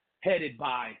Worldwide, headed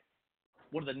by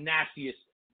one of the nastiest,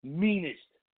 meanest,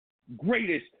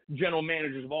 greatest general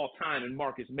managers of all time in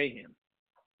Marcus Mayhem.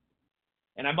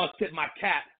 And I must tip my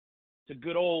cap to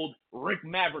good old Rick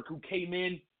Maverick, who came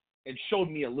in and showed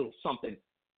me a little something.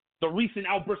 The recent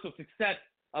outburst of success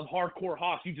of Hardcore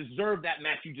Hoss. You deserve that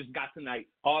match you just got tonight,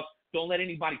 Hoss. Don't let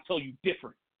anybody tell you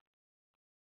different.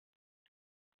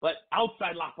 But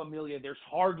outside La Familia, there's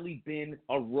hardly been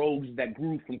a rose that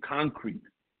grew from concrete.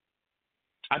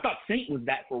 I thought Saint was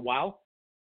that for a while,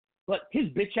 but his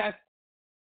bitch ass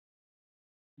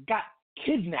got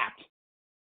kidnapped.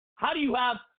 How do you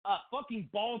have a fucking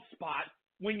bald spot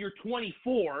when you're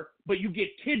 24, but you get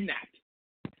kidnapped?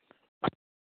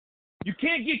 You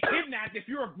can't get kidnapped if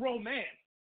you're a grown man.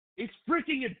 It's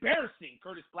freaking embarrassing,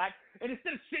 Curtis Black. And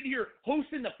instead of sitting here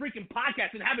hosting the freaking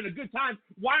podcast and having a good time,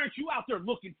 why aren't you out there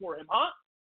looking for him, huh?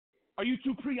 Are you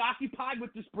too preoccupied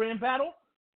with this brand battle?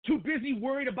 Too busy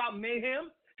worried about mayhem?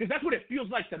 Because that's what it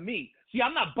feels like to me. See,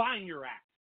 I'm not buying your act.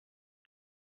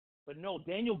 But no,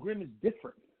 Daniel Grimm is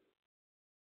different.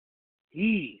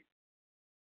 He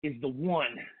is the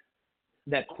one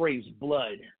that craves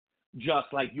blood, just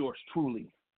like yours truly.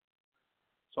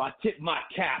 So I tip my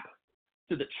cap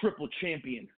to the triple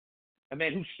champion, a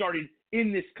man who started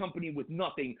in this company with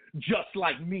nothing, just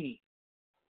like me,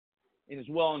 and is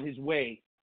well on his way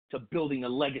to building a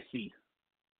legacy,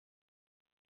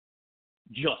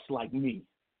 just like me.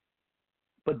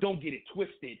 But don't get it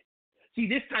twisted. See,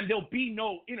 this time there'll be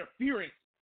no interference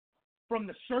from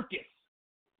the circus.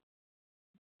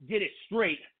 Get it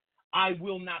straight. I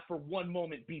will not for one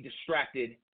moment be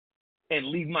distracted and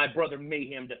leave my brother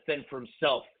Mayhem to fend for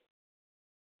himself.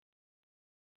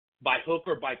 By hook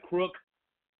or by crook,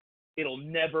 it'll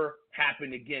never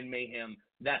happen again, Mayhem.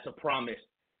 That's a promise.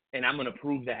 And I'm going to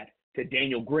prove that to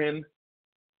Daniel Grimm,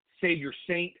 Savior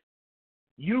Saint,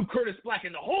 you, Curtis Black,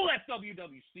 and the whole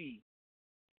FWWC,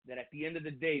 that at the end of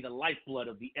the day, the lifeblood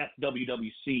of the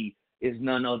FWWC is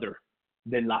none other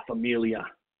than La Familia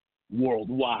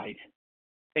worldwide.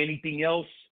 Anything else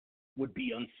would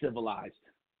be uncivilized.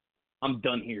 I'm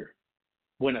done here.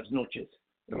 Buenas noches,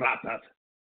 ratas.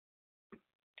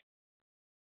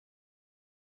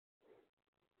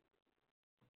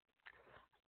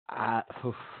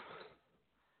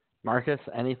 Marcus,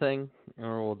 anything?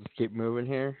 Or we'll just keep moving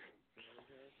here?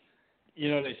 You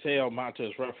know, they say El Mato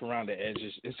is rough around the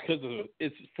edges.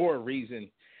 It's for a reason.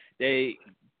 I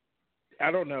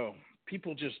don't know.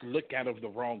 People just look at him the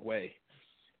wrong way.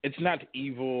 It's not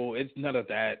evil. It's none of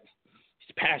that.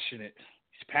 He's passionate.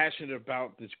 He's passionate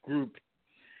about this group,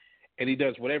 and he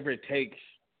does whatever it takes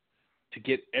to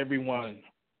get everyone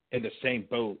in the same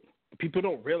boat. People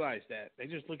don't realize that. They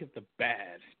just look at the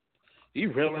bad. Do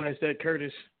you realize that,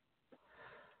 Curtis?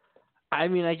 I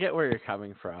mean, I get where you're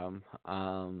coming from.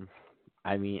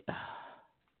 I mean,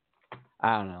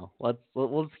 I don't know.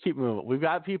 Let's keep moving. We've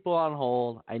got people on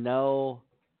hold. I know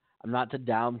I'm not to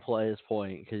downplay his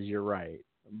point because you're right,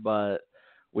 but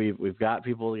we've got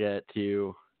people to get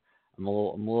to. I'm a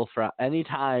little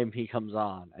anytime he comes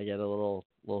on, I get a little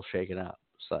shaken up.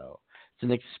 So it's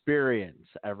an experience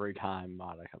every time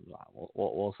Mata comes on.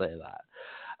 We'll say that.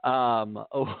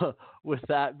 With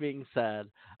that being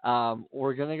said,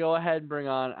 we're going to go ahead and bring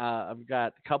on, I've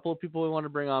got a couple of people we want to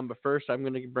bring on, but first I'm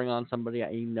going to bring on somebody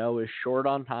I know is short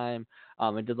on time.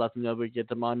 I did let them know we'd get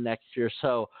them on next year.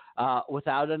 So,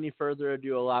 without any further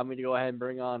ado, allow me to go ahead and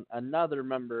bring on another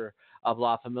member of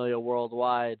La Familia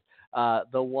Worldwide,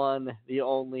 the one, the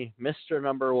only, Mr.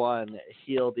 Number One,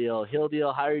 Heel Deal. Heel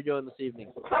Deal, how are you doing this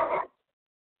evening?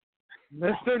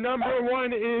 Mr. Number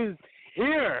One is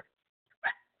here.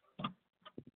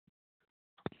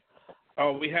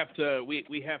 Oh, we have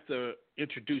to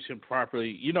introduce him properly.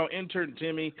 You know, intern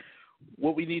Timmy,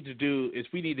 what we need to do is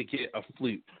we need to get a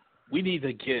flute. We need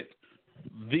to get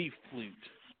the flute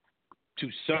to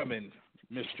summon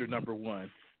Mr. Number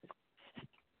One.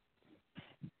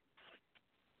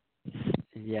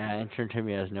 Yeah, intern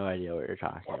Timmy has no idea what you're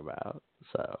talking about.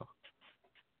 So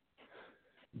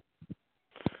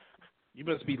you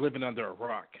must be living under a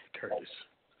rock, Curtis.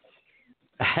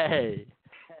 Hey,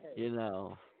 you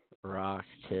know. Rock,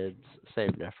 kids,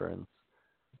 same difference.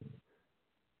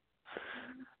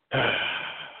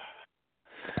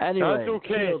 Anyway, that's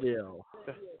okay. Deal.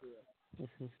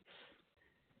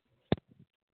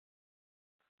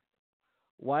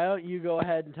 Why don't you go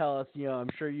ahead and tell us, you know,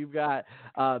 I'm sure you've got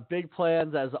big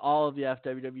plans, as all of the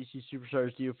FWWC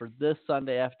superstars do, for this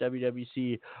Sunday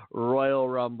FWWC Royal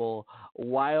Rumble.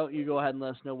 Why don't you go ahead and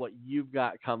let us know what you've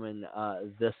got coming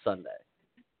this Sunday?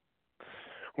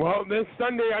 Well, this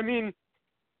Sunday, I mean,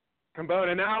 about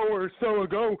an hour or so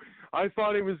ago, I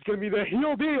thought it was going to be the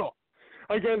Heel Deal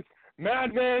against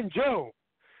Madman Joe.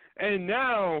 And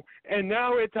now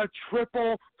it's a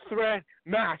triple threat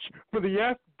match for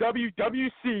the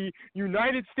FWWC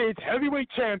United States Heavyweight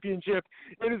Championship.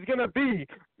 It is going to be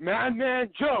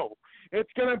Madman Joe.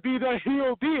 It's going to be the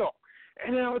Heel Deal.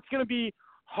 And now it's going to be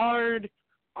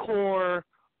Hardcore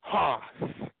Hoss.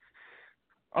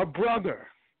 A brother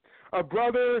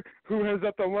who has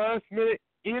at the last minute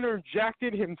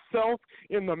interjected himself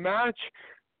in the match.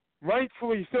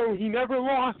 Rightfully so. He never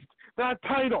lost that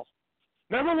title.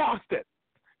 Never lost it.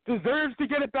 Deserves to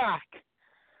get it back.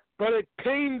 But it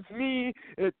pains me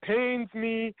that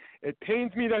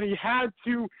he had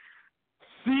to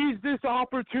seize this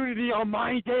opportunity on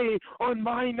my day, on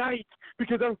my night,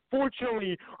 because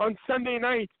unfortunately on Sunday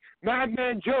night,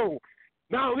 Madman Joe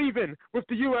not leaving with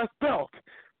the U.S. belt.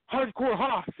 Hardcore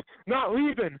Hoss not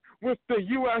leaving with the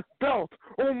U.S. belt.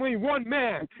 Only one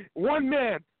man,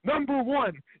 number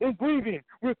one, is leaving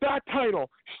with that title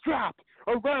strapped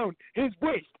around his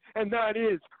waist, and that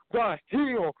is the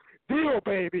heel deal,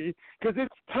 baby, because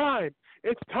it's time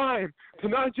to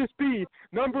not just be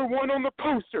number one on the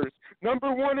posters,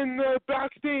 number one in the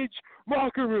backstage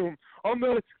locker room, on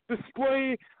the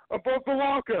display above the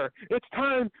locker. It's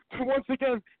time to once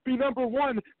again be number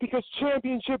one because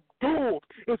championship gold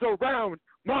is around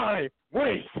my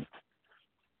waist.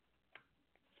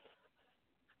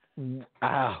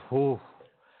 I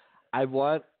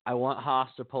want Haas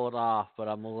to pull it off, but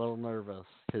I'm a little nervous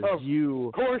because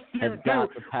you have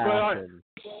got the passion.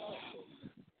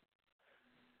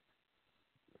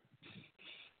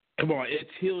 Come on, it's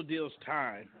heel deal's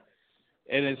time.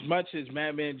 And as much as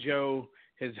Madman Joe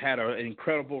has had an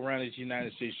incredible run as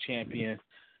United States champion,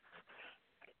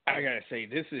 I gotta say,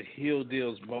 this is heel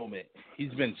deal's moment.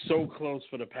 He's been so close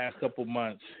for the past couple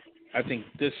months. I think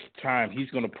this time he's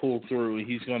gonna pull through.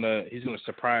 He's gonna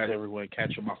surprise everyone,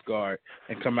 catch them off guard,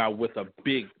 and come out with a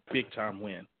big time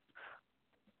win.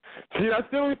 See, that's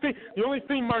the only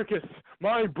thing, Marcus.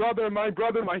 My brother, my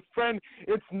friend,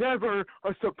 it's never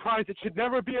a surprise. It should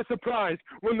never be a surprise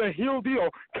when the heel deal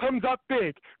comes up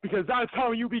big, because that's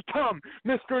how you become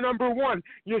Mr. Number One.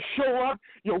 You show up,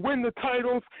 you win the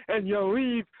titles, and you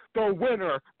leave the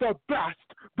winner, the best,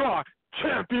 the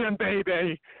champion,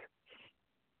 baby.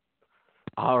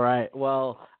 All right.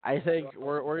 Well, I think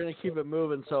we're going to keep it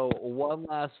moving. So one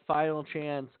last final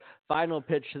chance, final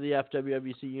pitch to the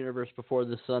FWWC universe before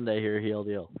this Sunday here, heel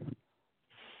deal.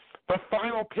 The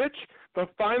final pitch, the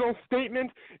final statement,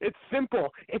 it's simple.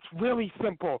 It's really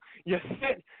simple. You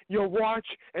sit, you watch,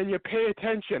 and you pay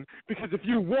attention. Because if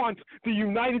you want the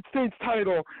United States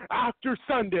title after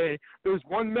Sunday, there's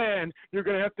one man you're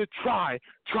going to have to try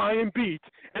and beat.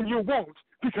 And you won't,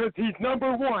 because he's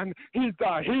number one. He's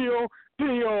the heel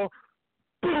deal.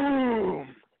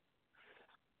 Boom!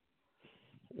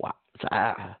 Wow.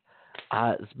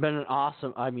 It's been an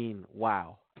awesome,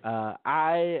 wow.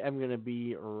 I'm gonna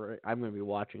be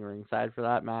watching ringside for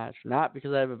that match, not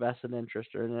because I have a vested interest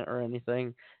in it or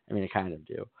anything. I mean, I kind of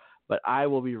do, but I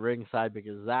will be ringside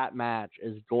because that match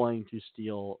is going to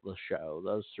steal the show.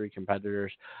 Those three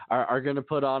competitors are going to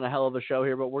put on a hell of a show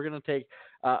here. But we're going to take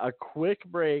a quick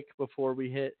break before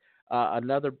we hit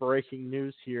another breaking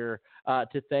news here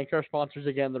to thank our sponsors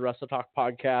again, the Wrestle Talk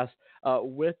Podcast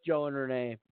with Joe and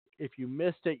Renee. If you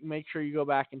missed it, make sure you go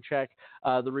back and check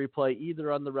the replay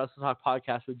either on the Wrestle Talk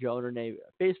Podcast with Joe and Renee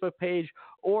Facebook page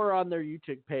or on their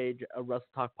YouTube page, Wrestle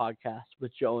Talk Podcast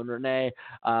with Joe and Renee,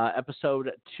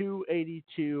 episode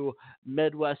 282,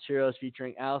 Midwest Heroes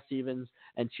featuring Al Stevens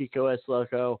and Chico S.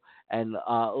 Loco. And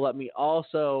let me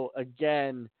also,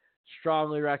 again,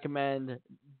 strongly recommend,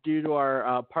 due to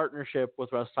our partnership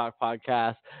with Wrestle Talk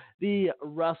Podcast, the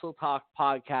Wrestle Talk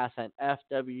Podcast and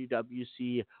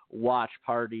FWWC Watch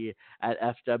Party at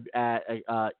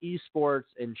Esports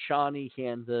in Shawnee,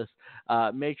 Kansas.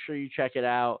 Make sure you check it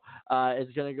out.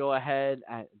 It's going to go ahead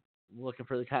and looking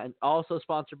for the kind. Also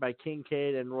sponsored by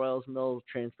Kincaid and Royals Mills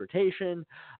Transportation.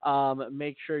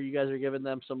 Make sure you guys are giving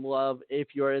them some love. If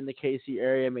you're in the KC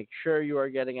area, make sure you are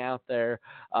getting out there.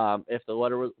 If the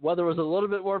weather was a little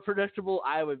bit more predictable,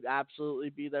 I would absolutely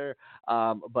be there.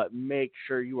 But make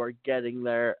sure you are getting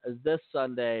there this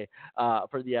Sunday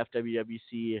for the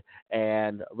FWWC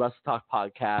and Wrestle Talk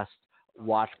Podcast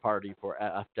watch party for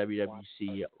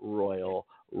FWWC Royal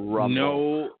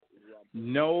Rumble.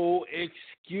 No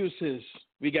excuses.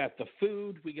 We got the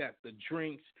food, we got the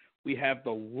drinks, we have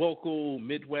the local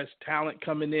Midwest talent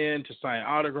coming in to sign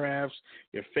autographs,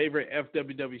 your favorite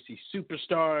FWWC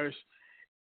superstars.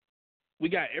 We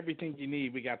got everything you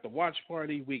need. We got the watch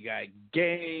party, we got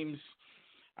games.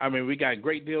 We got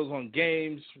great deals on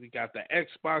games. We got the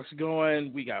Xbox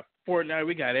going. We got Fortnite.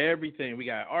 We got everything. We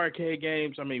got arcade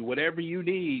games. Whatever you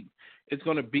need, it's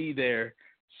going to be there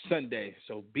Sunday.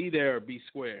 So be there or be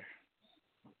square.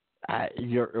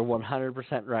 You're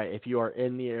 100% right. If you are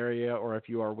in the area or if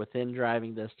you are within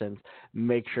driving distance,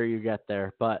 make sure you get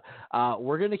there. But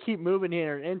we're going to keep moving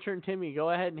here. Intern Timmy,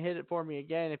 go ahead and hit it for me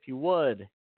again if you would.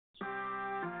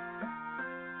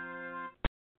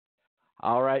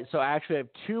 All right, so actually I have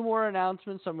two more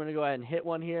announcements, so I'm going to go ahead and hit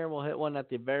one here, and we'll hit one at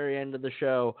the very end of the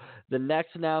show. The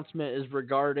next announcement is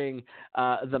regarding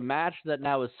the match that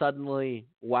now is suddenly,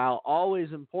 while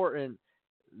always important,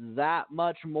 that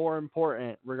much more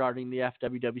important regarding the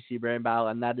FWWC brand battle,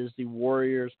 and that is the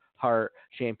Warriors Heart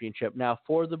Championship. Now,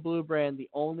 for the Blue brand, the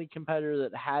only competitor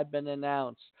that had been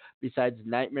announced besides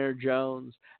Nightmare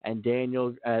Jones and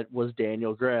Daniel was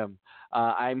Daniel Grimm.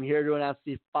 I'm here to announce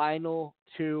the final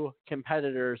two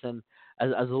competitors, and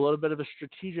as a little bit of a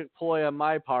strategic ploy on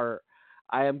my part,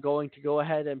 I am going to go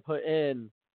ahead and put in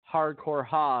Hardcore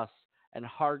Haas and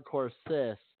Hardcore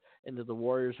Sis into the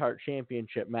Warriors Heart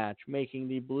Championship match, making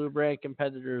the Blue brand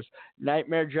competitors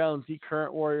Nightmare Jones, the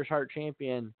current Warriors Heart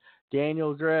champion,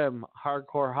 Daniel Grimm,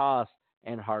 Hardcore Haas,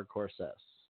 and Hardcore Sis.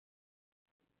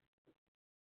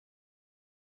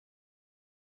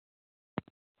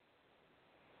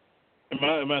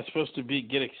 Am I supposed to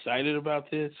get excited about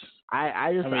this? I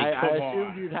assumed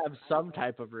on. you'd have some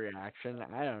type of reaction.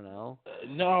 I don't know.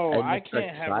 No, And I it's like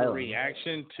can't have silent. a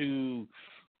reaction to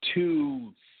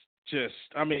just.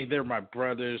 I mean, they're my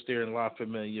brothers. They're in La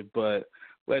Familia, but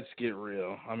let's get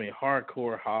real. I mean,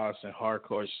 Hardcore Haas and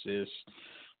Hardcore Sis,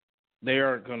 they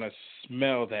aren't going to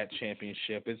smell that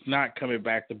championship. It's not coming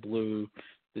back to blue.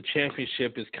 The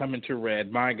championship is coming to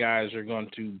red. My guys are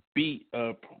going to beat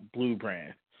up Blue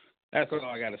brand. That's all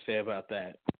I got to say about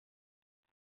that.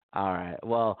 All right.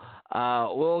 Well,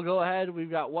 we'll go ahead. We've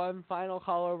got one final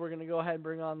caller we're going to go ahead and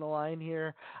bring on the line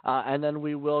here, and then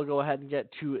we will go ahead and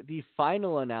get to the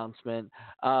final announcement.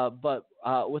 But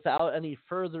without any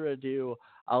further ado,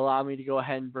 allow me to go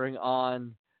ahead and bring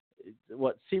on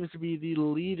what seems to be the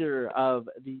leader of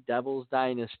the Devil's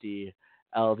Dynasty,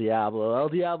 El Diablo. El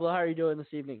Diablo, how are you doing this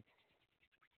evening?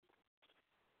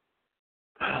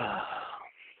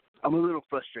 I'm a little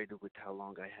frustrated with how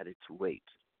long I had to wait.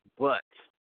 But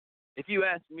if you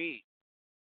ask me,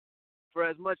 for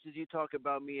as much as you talk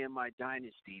about me and my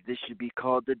dynasty, this should be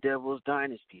called the Devil's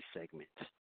Dynasty segment.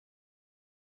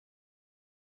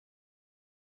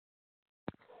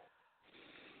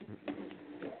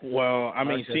 Well, I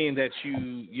mean, seeing that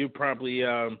you probably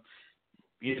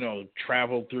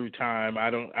traveled through time.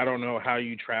 I don't know how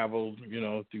you traveled,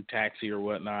 through taxi or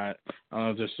whatnot.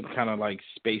 There's some kind of like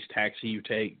space taxi you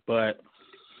take, but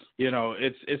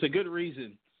it's a good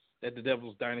reason that the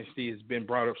Devil's Dynasty has been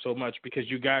brought up so much, because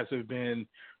you guys have been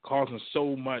causing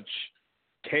so much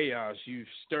chaos. You've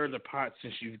stirred the pot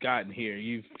since you've gotten here.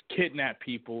 You've kidnapped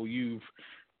people. You've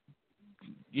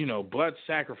blood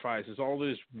sacrifices, all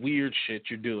this weird shit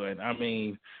you're doing. I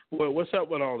mean, what's up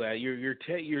with all that?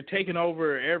 You're taking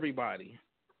over everybody.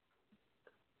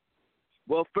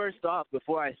 Well, first off,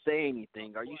 before I say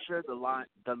anything, are you sure the lines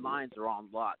are on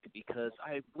lock? Because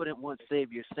I wouldn't want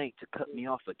Savior Saint to cut me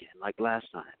off again like last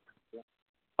time.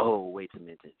 Oh, wait a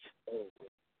minute.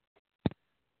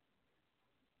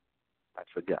 I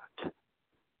forgot.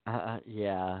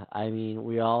 Yeah, I mean,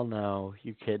 we all know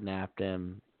you kidnapped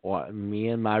him. Me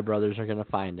and my brothers are going to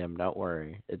find him. Don't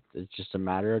worry. It's just a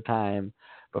matter of time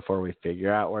before we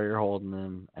figure out where you're holding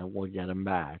him, and we'll get him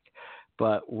back.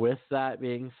 But with that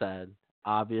being said,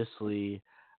 obviously,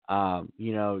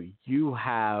 you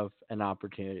have an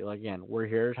opportunity. Like, again, we're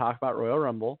here to talk about Royal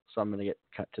Rumble, so I'm going to get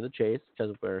cut to the chase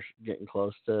because we're getting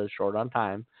close to short on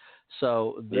time.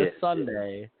 So this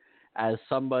Sunday, as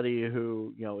somebody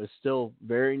who, is still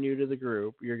very new to the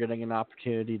group, you're getting an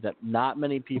opportunity that not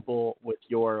many people with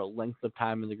your length of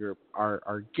time in the group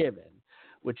are given,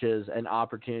 which is an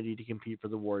opportunity to compete for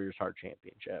the Warriors Heart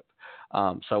Championship.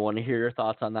 So I want to hear your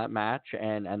thoughts on that match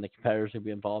and the competitors who'll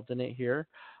be involved in it here.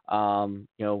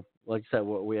 Like I said,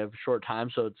 we have short time,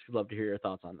 so I'd love to hear your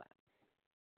thoughts on that.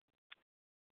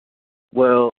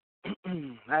 Well,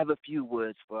 I have a few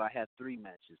words for I have 3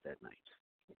 matches that night.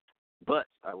 But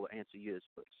I will answer yours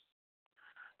first.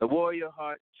 The Warrior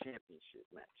Heart Championship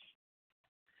match.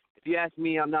 If you ask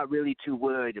me, I'm not really too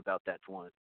worried about that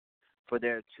one, for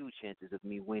there are 2 chances of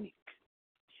me winning.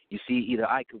 You see, either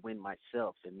I could win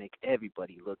myself and make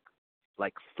everybody look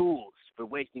like fools for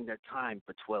wasting their time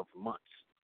for 12 months,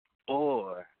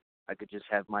 or I could just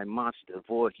have my monster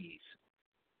Voorhees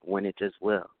win it as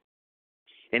well.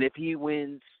 And if he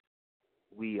wins,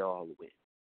 we all win,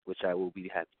 which I will be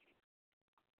happy.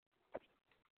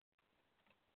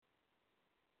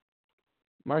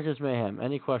 Marcus Mayhem,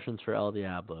 any questions for El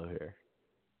Diablo here?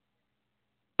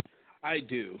 I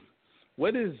do.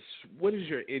 What is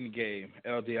your end game,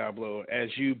 El Diablo, as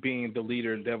you being the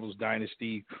leader in Devil's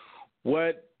Dynasty?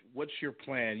 What's your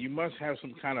plan? You must have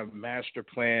some kind of master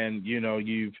plan.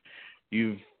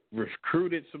 You've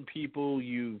recruited some people,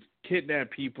 you've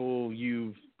kidnapped people,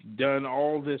 you've done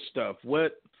all this stuff.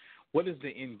 What what is the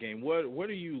end game? What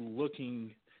are you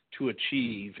looking to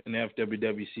achieve in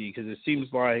FWWC? Because it seems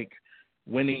like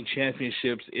winning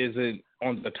championships isn't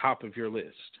on the top of your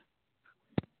list.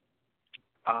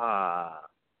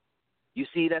 You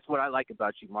see, that's what I like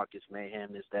about you, Marcus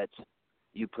Mayhem, is that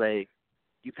you pay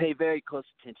very close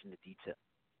attention to detail.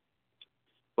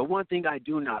 But one thing I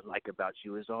do not like about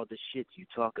you is all the shit you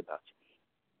talk about to me.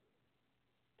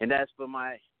 And as for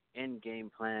my end game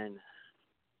plan,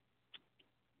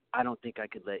 I don't think I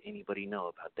could let anybody know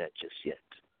about that just yet.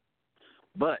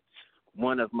 But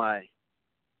one of my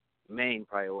main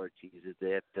priorities is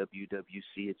the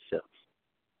FWWC itself.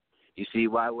 You see,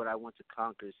 why would I want to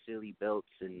conquer silly belts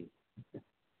and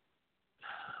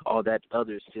all that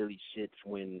other silly shit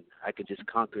when I could just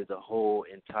conquer the whole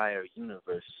entire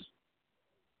universe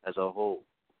as a whole?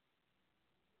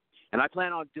 And I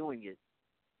plan on doing it.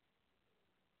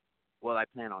 Well, I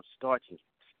plan on starting it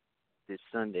this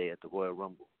Sunday at the Royal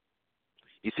Rumble.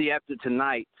 You see, after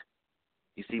tonight,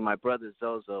 you see, my brother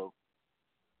Zozo,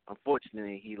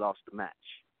 unfortunately, he lost the match.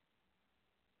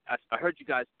 I heard you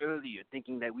guys earlier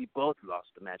thinking that we both lost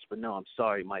the match, but no, I'm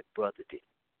sorry, my brother did.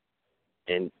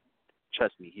 And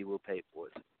trust me, he will pay for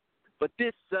it. But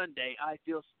this Sunday, I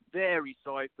feel very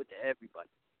sorry for everybody.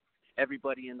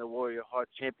 Everybody in the Warrior Heart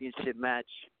Championship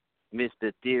match,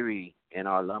 Mr. Theory in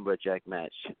our Lumberjack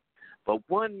match. But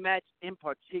one match in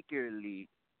particularly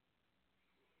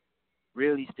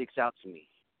really sticks out to me.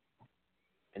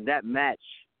 And that match,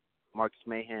 Marcus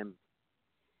Mayhem,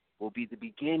 will be the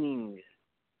beginning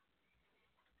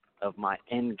of my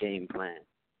end game plan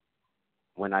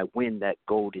when I win that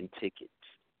golden ticket.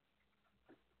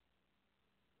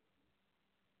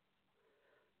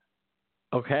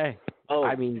 Okay. Oh,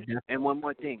 I mean, and one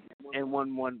more thing. And one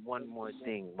more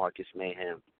thing, Marcus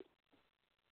Mayhem.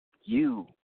 You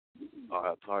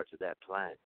are a part of that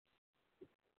plan.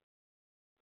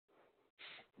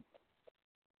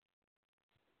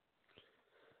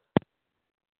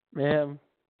 Man.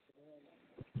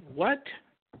 What?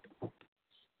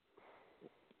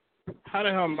 How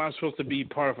the hell am I supposed to be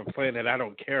part of a plan that I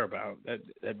don't care about?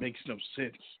 That makes no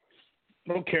sense.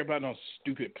 I don't care about no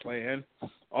stupid plan.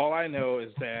 All I know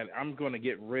is that I'm going to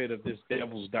get rid of this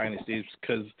Devil's Dynasty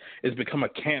because it's become a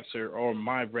cancer on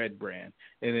my red brand.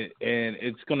 And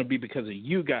it's going to be because of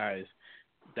you guys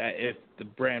that if the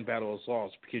brand battle is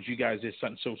lost, because you guys did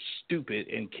something so stupid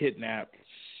and kidnapped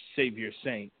Savior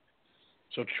Saint.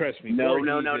 So trust me. No.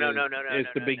 It's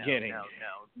the beginning.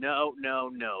 No.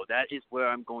 That is where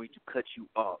I'm going to cut you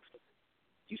off.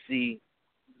 You see,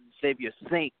 Savior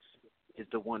Saint is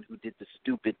the one who did the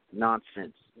stupid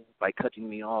nonsense by cutting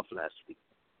me off last week.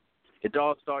 It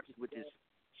all started with this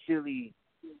silly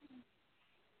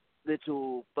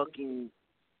little fucking,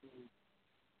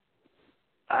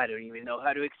 I don't even know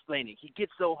how to explain it. He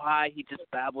gets so high, he just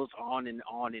babbles on and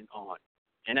on and on.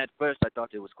 And at first I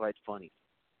thought it was quite funny.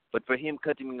 But for him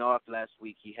cutting me off last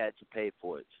week, he had to pay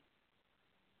for it.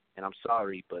 And I'm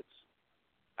sorry, but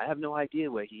I have no idea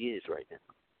where he is right now.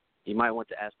 You might want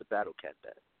to ask the Battle Cat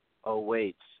that. Oh,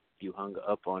 wait, you hung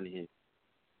up on him.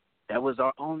 That was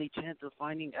our only chance of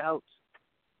finding out.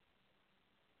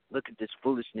 Look at this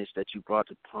foolishness that you brought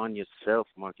upon yourself,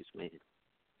 Marcus Mayhem.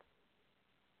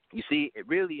 You see,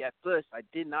 at first, I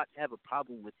did not have a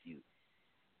problem with you.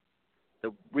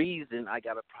 The reason I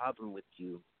got a problem with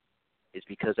you is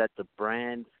because at the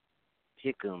brand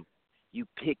pick'em, you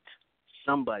picked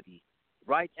somebody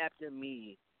right after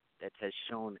me that has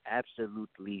shown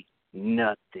absolutely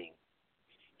nothing.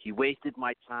 He wasted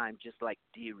my time just like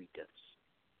Deary does.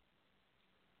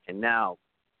 And now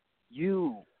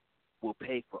you will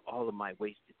pay for all of my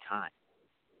wasted time.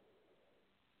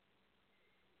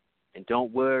 And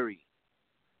don't worry,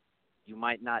 you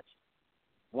might not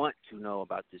want to know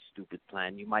about this stupid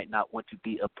plan. You might not want to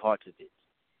be a part of it.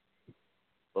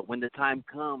 But when the time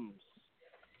comes,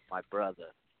 my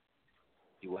brother,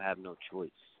 you will have no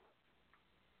choice.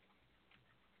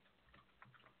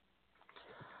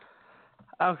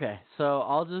 Okay, so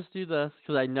I'll just do this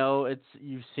because I know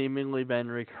you've seemingly been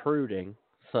recruiting.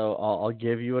 So I'll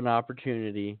give you an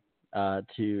opportunity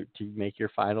to make your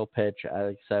final pitch. Like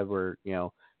I said, we're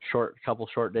couple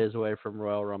short days away from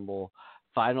Royal Rumble.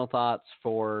 Final thoughts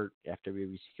for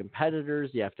FWWC competitors,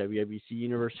 the FWWC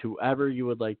universe, whoever you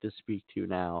would like to speak to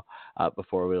now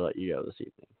before we let you go this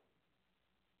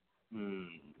evening.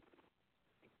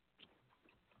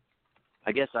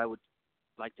 I guess I would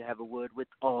like to have a word with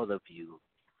all of you,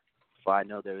 for I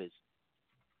know there is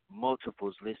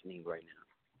multiples listening right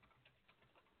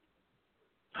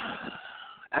now.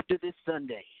 After this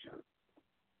Sunday,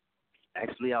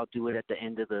 actually I'll do it at the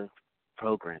end of the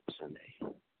program Sunday.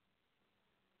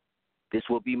 This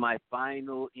will be my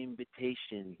final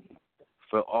invitation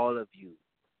for all of you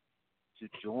to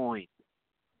join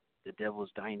the Devil's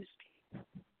Dynasty.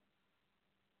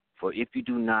 For if you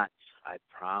do not, I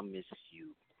promise you,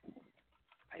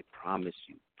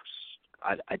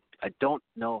 I don't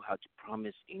know how to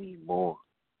promise anymore.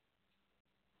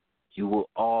 You will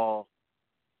all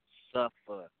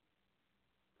suffer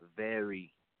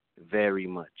very, very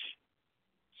much.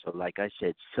 So like I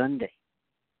said, Sunday,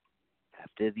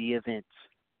 after the event,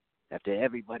 after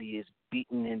everybody is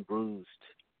beaten and bruised,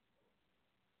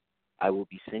 I will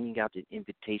be sending out an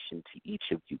invitation to each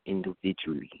of you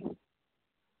individually.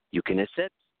 You can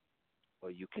accept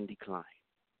or you can decline.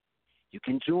 You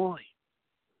can join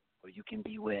or you can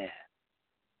beware.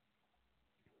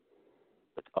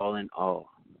 But all in all,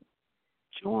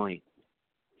 join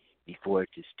before it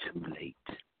is too late.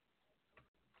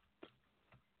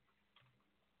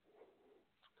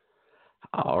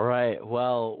 All right.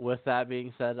 Well, with that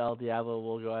being said, El Diablo,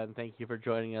 we'll go ahead and thank you for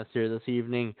joining us here this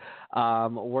evening.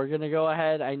 We're going to go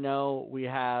ahead. I know we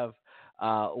have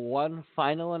one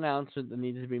final announcement that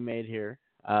needs to be made here.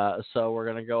 So we're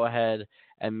going to go ahead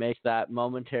and make that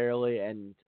momentarily.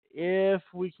 And if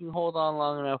we can hold on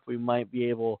long enough, we might be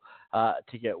able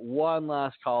to get one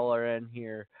last caller in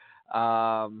here.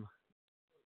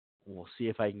 We'll see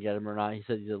if I can get him or not. He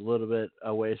said he's a little bit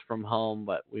away from home,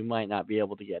 but we might not be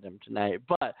able to get him tonight.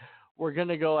 But we're going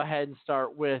to go ahead and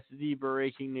start with the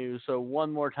breaking news. So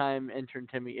one more time, intern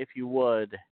Timmy, if you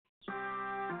would.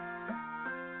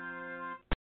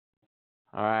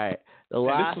 All right. This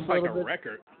is like a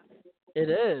record. It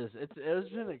is. It's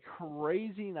been a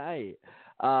crazy night.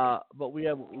 But we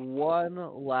have one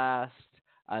last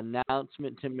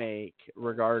announcement to make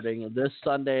regarding this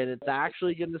Sunday, and it's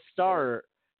actually going to start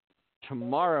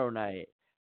tomorrow night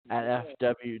at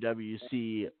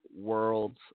FWWC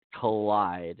Worlds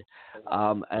Collide.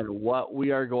 And what we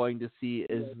are going to see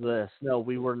is this. No,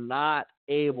 we were not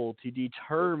able to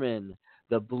determine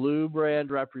the blue brand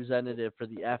representative for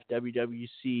the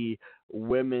FWWC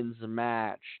women's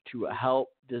match to help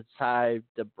decide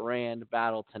the brand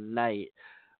battle tonight.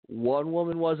 One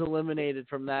woman was eliminated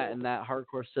from that, and that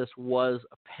Hardcore Sis was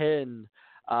pinned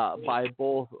by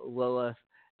both Lilith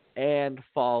and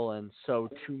Fallen. So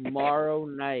tomorrow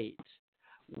night,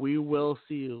 we will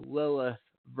see Lilith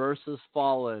versus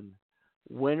Fallen.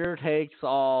 Winner takes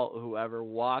all. Whoever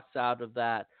walks out of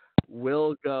that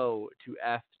will go to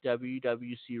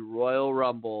FWWC Royal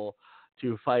Rumble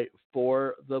to fight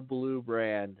for the blue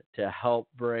brand to help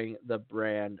bring the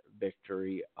brand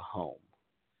victory home.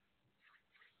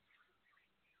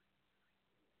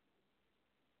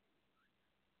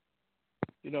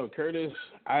 You know, Curtis,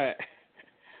 I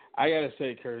gotta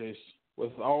say, Curtis,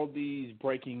 with all these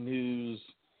breaking news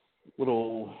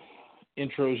little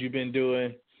intros you've been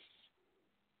doing,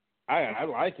 I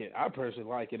like it. I personally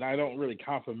like it. I don't really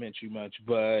compliment you much,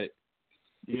 but,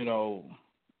 you know,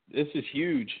 this is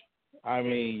huge. I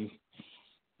mean,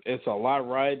 it's a lot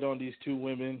riding on these two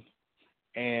women,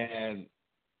 and,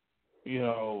 you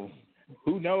know,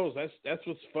 who knows? That's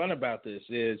what's fun about this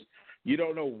is you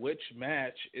don't know which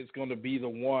match is going to be the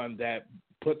one that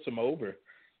puts them over.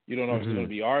 You don't know if it's going to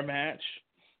be our match.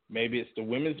 Maybe it's the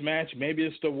women's match. Maybe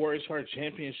it's the Warriors Heart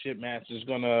Championship match that's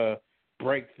going to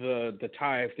break the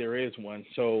tie if there is one.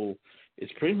 So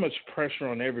it's pretty much pressure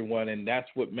on everyone, and that's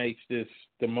what makes this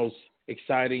the most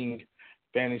exciting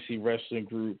fantasy wrestling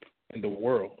group in the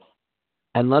world.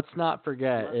 And let's not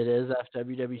forget, it is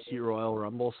FWWC Royal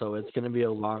Rumble, so it's going to be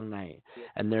a long night.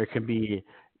 And there could be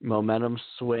momentum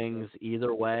swings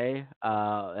either way,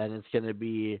 and it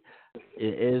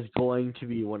is going to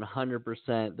be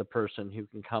 100% the person who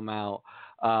can come out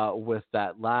with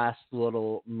that last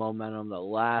little momentum, the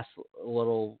last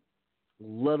little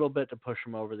bit to push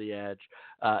them over the edge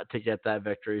to get that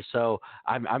victory. So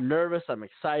I'm nervous. I'm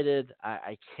excited.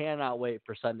 I cannot wait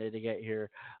for Sunday to get here.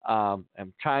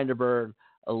 I'm trying to burn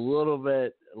a little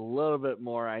bit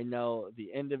more. I know the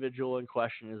individual in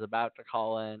question is about to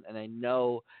call in, and I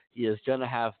know he is going to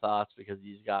have thoughts because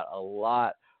he's got a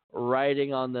lot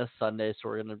riding on this Sunday. So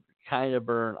we're going to kind of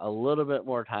burn a little bit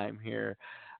more time here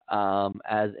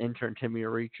as intern Timmy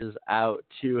reaches out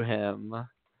to him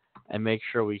and make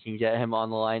sure we can get him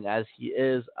on the line, as he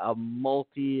is a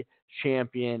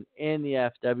multi-champion in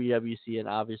the FWWC and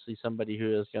obviously somebody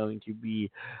who is going to be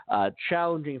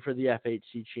challenging for the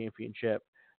FHC Championship,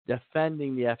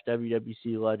 defending the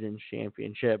FWWC Legends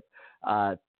Championship,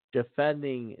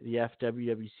 defending the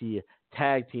FWWC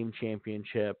Tag Team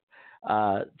Championship,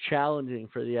 challenging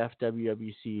for the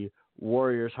FWWC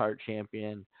Warriors Heart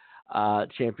Champion,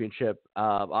 championship.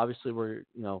 Obviously, we're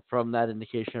from that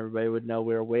indication, everybody would know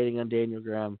we were waiting on Daniel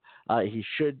Graham. He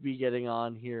should be getting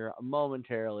on here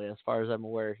momentarily. As far as I'm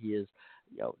aware, he is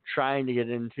trying to get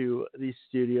into the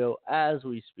studio as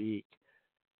we speak.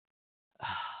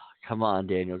 Come on,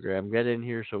 Daniel Graham, get in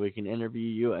here so we can interview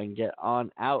you and get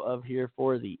on out of here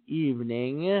for the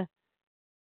evening.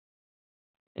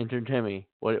 Intern Timmy,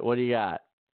 what do you got?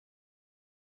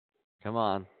 Come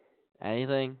on.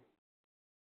 Anything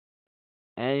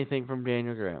from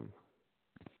Daniel Graham?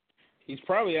 He's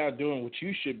probably out doing what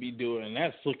you should be doing, and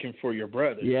that's looking for your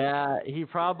brother. Yeah, he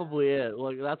probably is.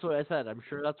 Look, that's what I said. I'm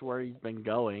sure that's where he's been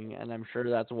going, and I'm sure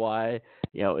that's why,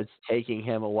 it's taking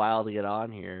him a while to get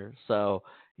on here. So,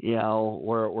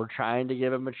 we're trying to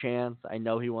give him a chance. I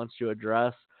know he wants to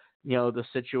address, the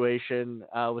situation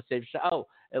with Sage. Oh,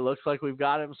 it looks like we've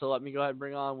got him, so let me go ahead and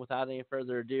bring on, without any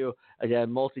further ado,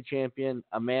 again, multi-champion,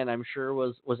 a man I'm sure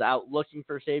was out looking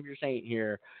for Savior Saint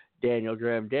here, Daniel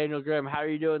Graham. Daniel Graham, how are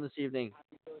you doing this evening?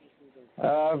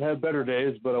 I've had better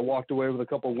days, but I walked away with a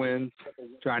couple wins,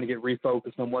 trying to get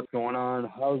refocused on what's going on.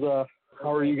 How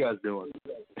are you guys doing?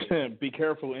 Be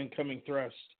careful, incoming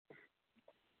thrust.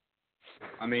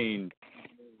 I mean,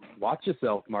 watch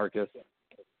yourself, Marcus.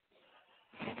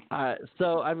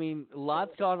 So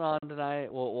lots gone on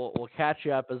tonight. We'll catch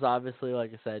you up, as obviously,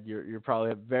 like I said, you're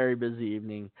probably a very busy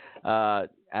evening,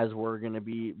 as we're going to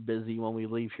be busy when we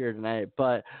leave here tonight.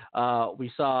 But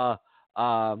we saw,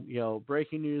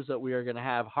 breaking news that we are going to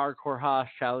have Hardcore Haas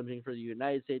challenging for the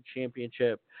United States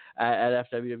Championship at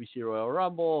FWWC Royal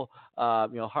Rumble.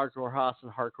 Hardcore Haas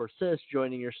and Hardcore Sis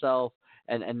joining yourself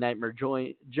and Nightmare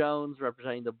Jones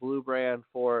representing the blue brand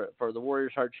for the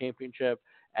Warriors Heart Championship.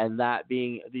 And that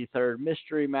being the third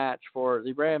mystery match for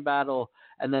the brand battle.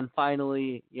 And then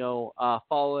finally,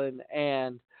 Fallen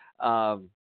and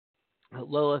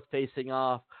Lilith facing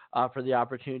off for the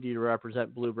opportunity to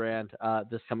represent Blue Brand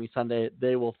this coming Sunday.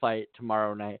 They will fight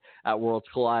tomorrow night at Worlds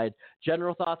Collide.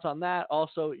 General thoughts on that?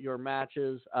 Also, your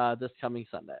matches this coming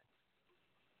Sunday.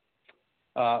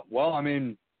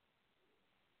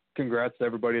 Congrats to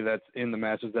everybody that's in the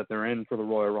matches that they're in for the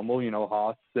Royal Rumble.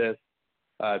 Haas,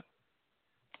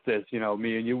 Sis,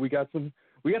 me and you, we got some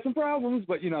problems,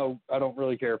 but I don't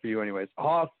really care for you anyways.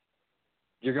 Haas,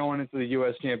 you're going into the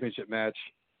U.S. Championship match.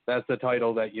 That's the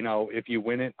title that, if you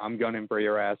win it, I'm gunning for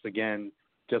your ass again,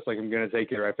 just like I'm going to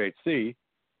take your FHC,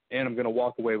 and I'm going to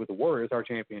walk away with the Warriors, our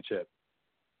championship.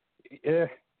 Good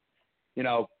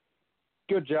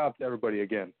job to everybody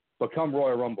again. But come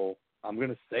Royal Rumble, I'm going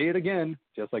to say it again,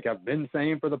 just like I've been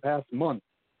saying for the past month.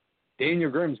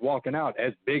 Daniel Graham's walking out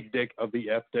as Big Dick of the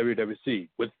FWWC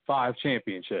with 5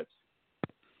 championships.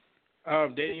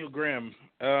 Daniel Graham,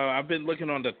 I've been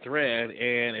looking on the thread,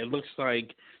 and it looks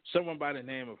like someone by the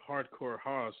name of Hardcore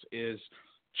Haas is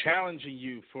challenging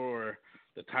you for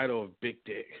the title of Big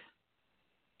Dick.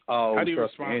 Oh, how do you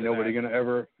trust respond me, ain't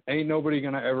nobody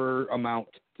gonna ever amount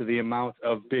to the amount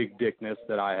of big dickness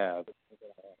that I have.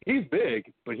 He's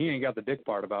big, but he ain't got the dick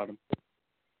part about him.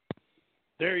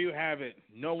 There you have it.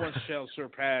 No one shall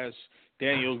surpass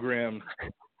Daniel Graham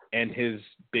and his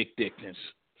big dickness.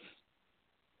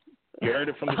 You heard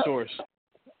it from the source.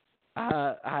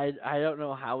 I don't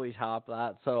know how we top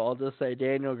that, so I'll just say,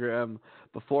 Daniel Graham,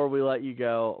 before we let you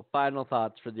go, final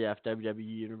thoughts for the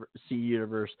FWWC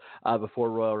universe before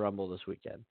Royal Rumble this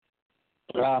weekend.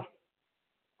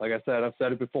 Like I said, I've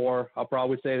said it before. I'll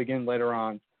probably say it again later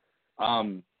on.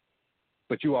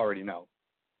 But you already know.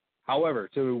 However,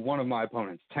 to one of my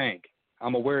opponents, Tank,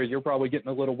 I'm aware you're probably getting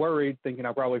a little worried, thinking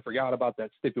I probably forgot about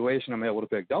that stipulation I'm able to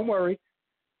pick. Don't worry.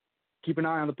 Keep an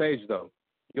eye on the page, though.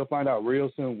 You'll find out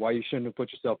real soon why you shouldn't have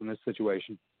put yourself in this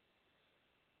situation.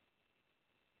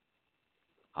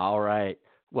 All right.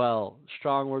 Well,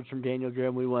 strong words from Daniel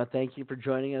Graham. We want to thank you for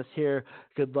joining us here.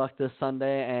 Good luck this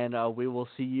Sunday, and we will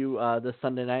see you this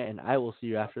Sunday night, and I will see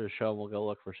you after the show, and we'll go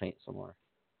look for Saint some more.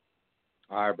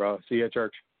 All right, bro. See you at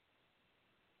church.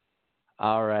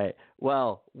 All right.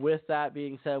 Well, with that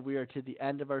being said, we are to the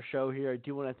end of our show here. I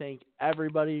do want to thank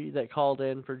everybody that called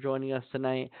in for joining us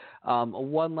tonight.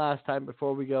 One last time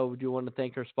before we go, we do want to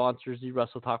thank our sponsors, the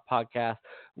Wrestle Talk Podcast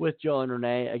with Joe and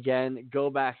Renee. Again, go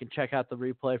back and check out the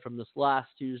replay from this last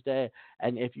Tuesday.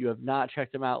 And if you have not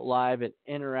checked them out live and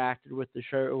interacted with the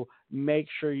show, make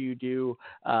sure you do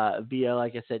via,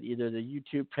 like I said, either the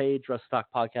YouTube page, Wrestle Talk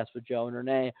Podcast with Joe and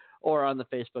Renee, or on the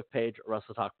Facebook page,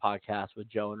 Wrestle Talk Podcast with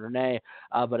Joe and Renee.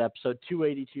 But episode episode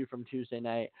 282 from Tuesday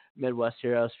night, Midwest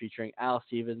Heroes, featuring Al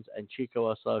Stevens and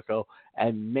Chico Osoko.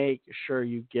 And make sure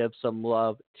you give some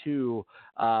love to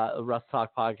the Russ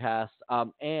Talk podcast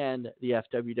and the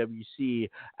FWWC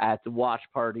at the watch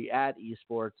party at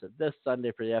Esports this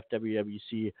Sunday for the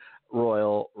FWWC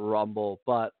Royal Rumble.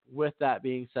 But with that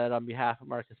being said, on behalf of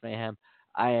Marcus Mayhem,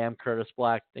 I am Curtis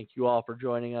Black. Thank you all for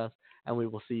joining us, and we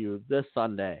will see you this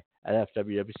Sunday at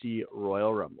FWWC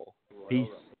Royal Rumble. Peace.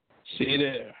 See you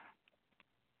there.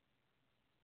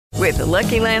 With the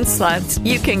Lucky Land Slots,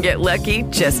 you can get lucky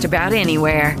just about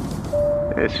anywhere.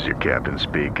 This is your captain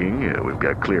speaking. We've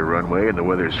got clear runway and the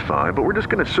weather's fine, but we're just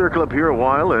going to circle up here a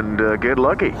while and get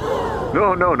lucky.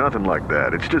 No, nothing like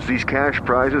that. It's just these cash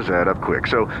prizes add up quick.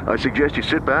 So I suggest you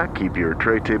sit back, keep your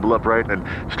tray table upright, and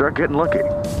start getting lucky.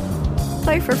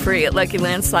 Play for free at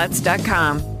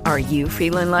LuckyLandSlots.com. Are you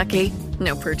feeling lucky?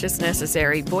 No purchase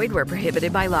necessary. Void where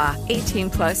prohibited by law.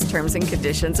 18+ terms and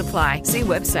conditions apply. See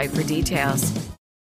website for details.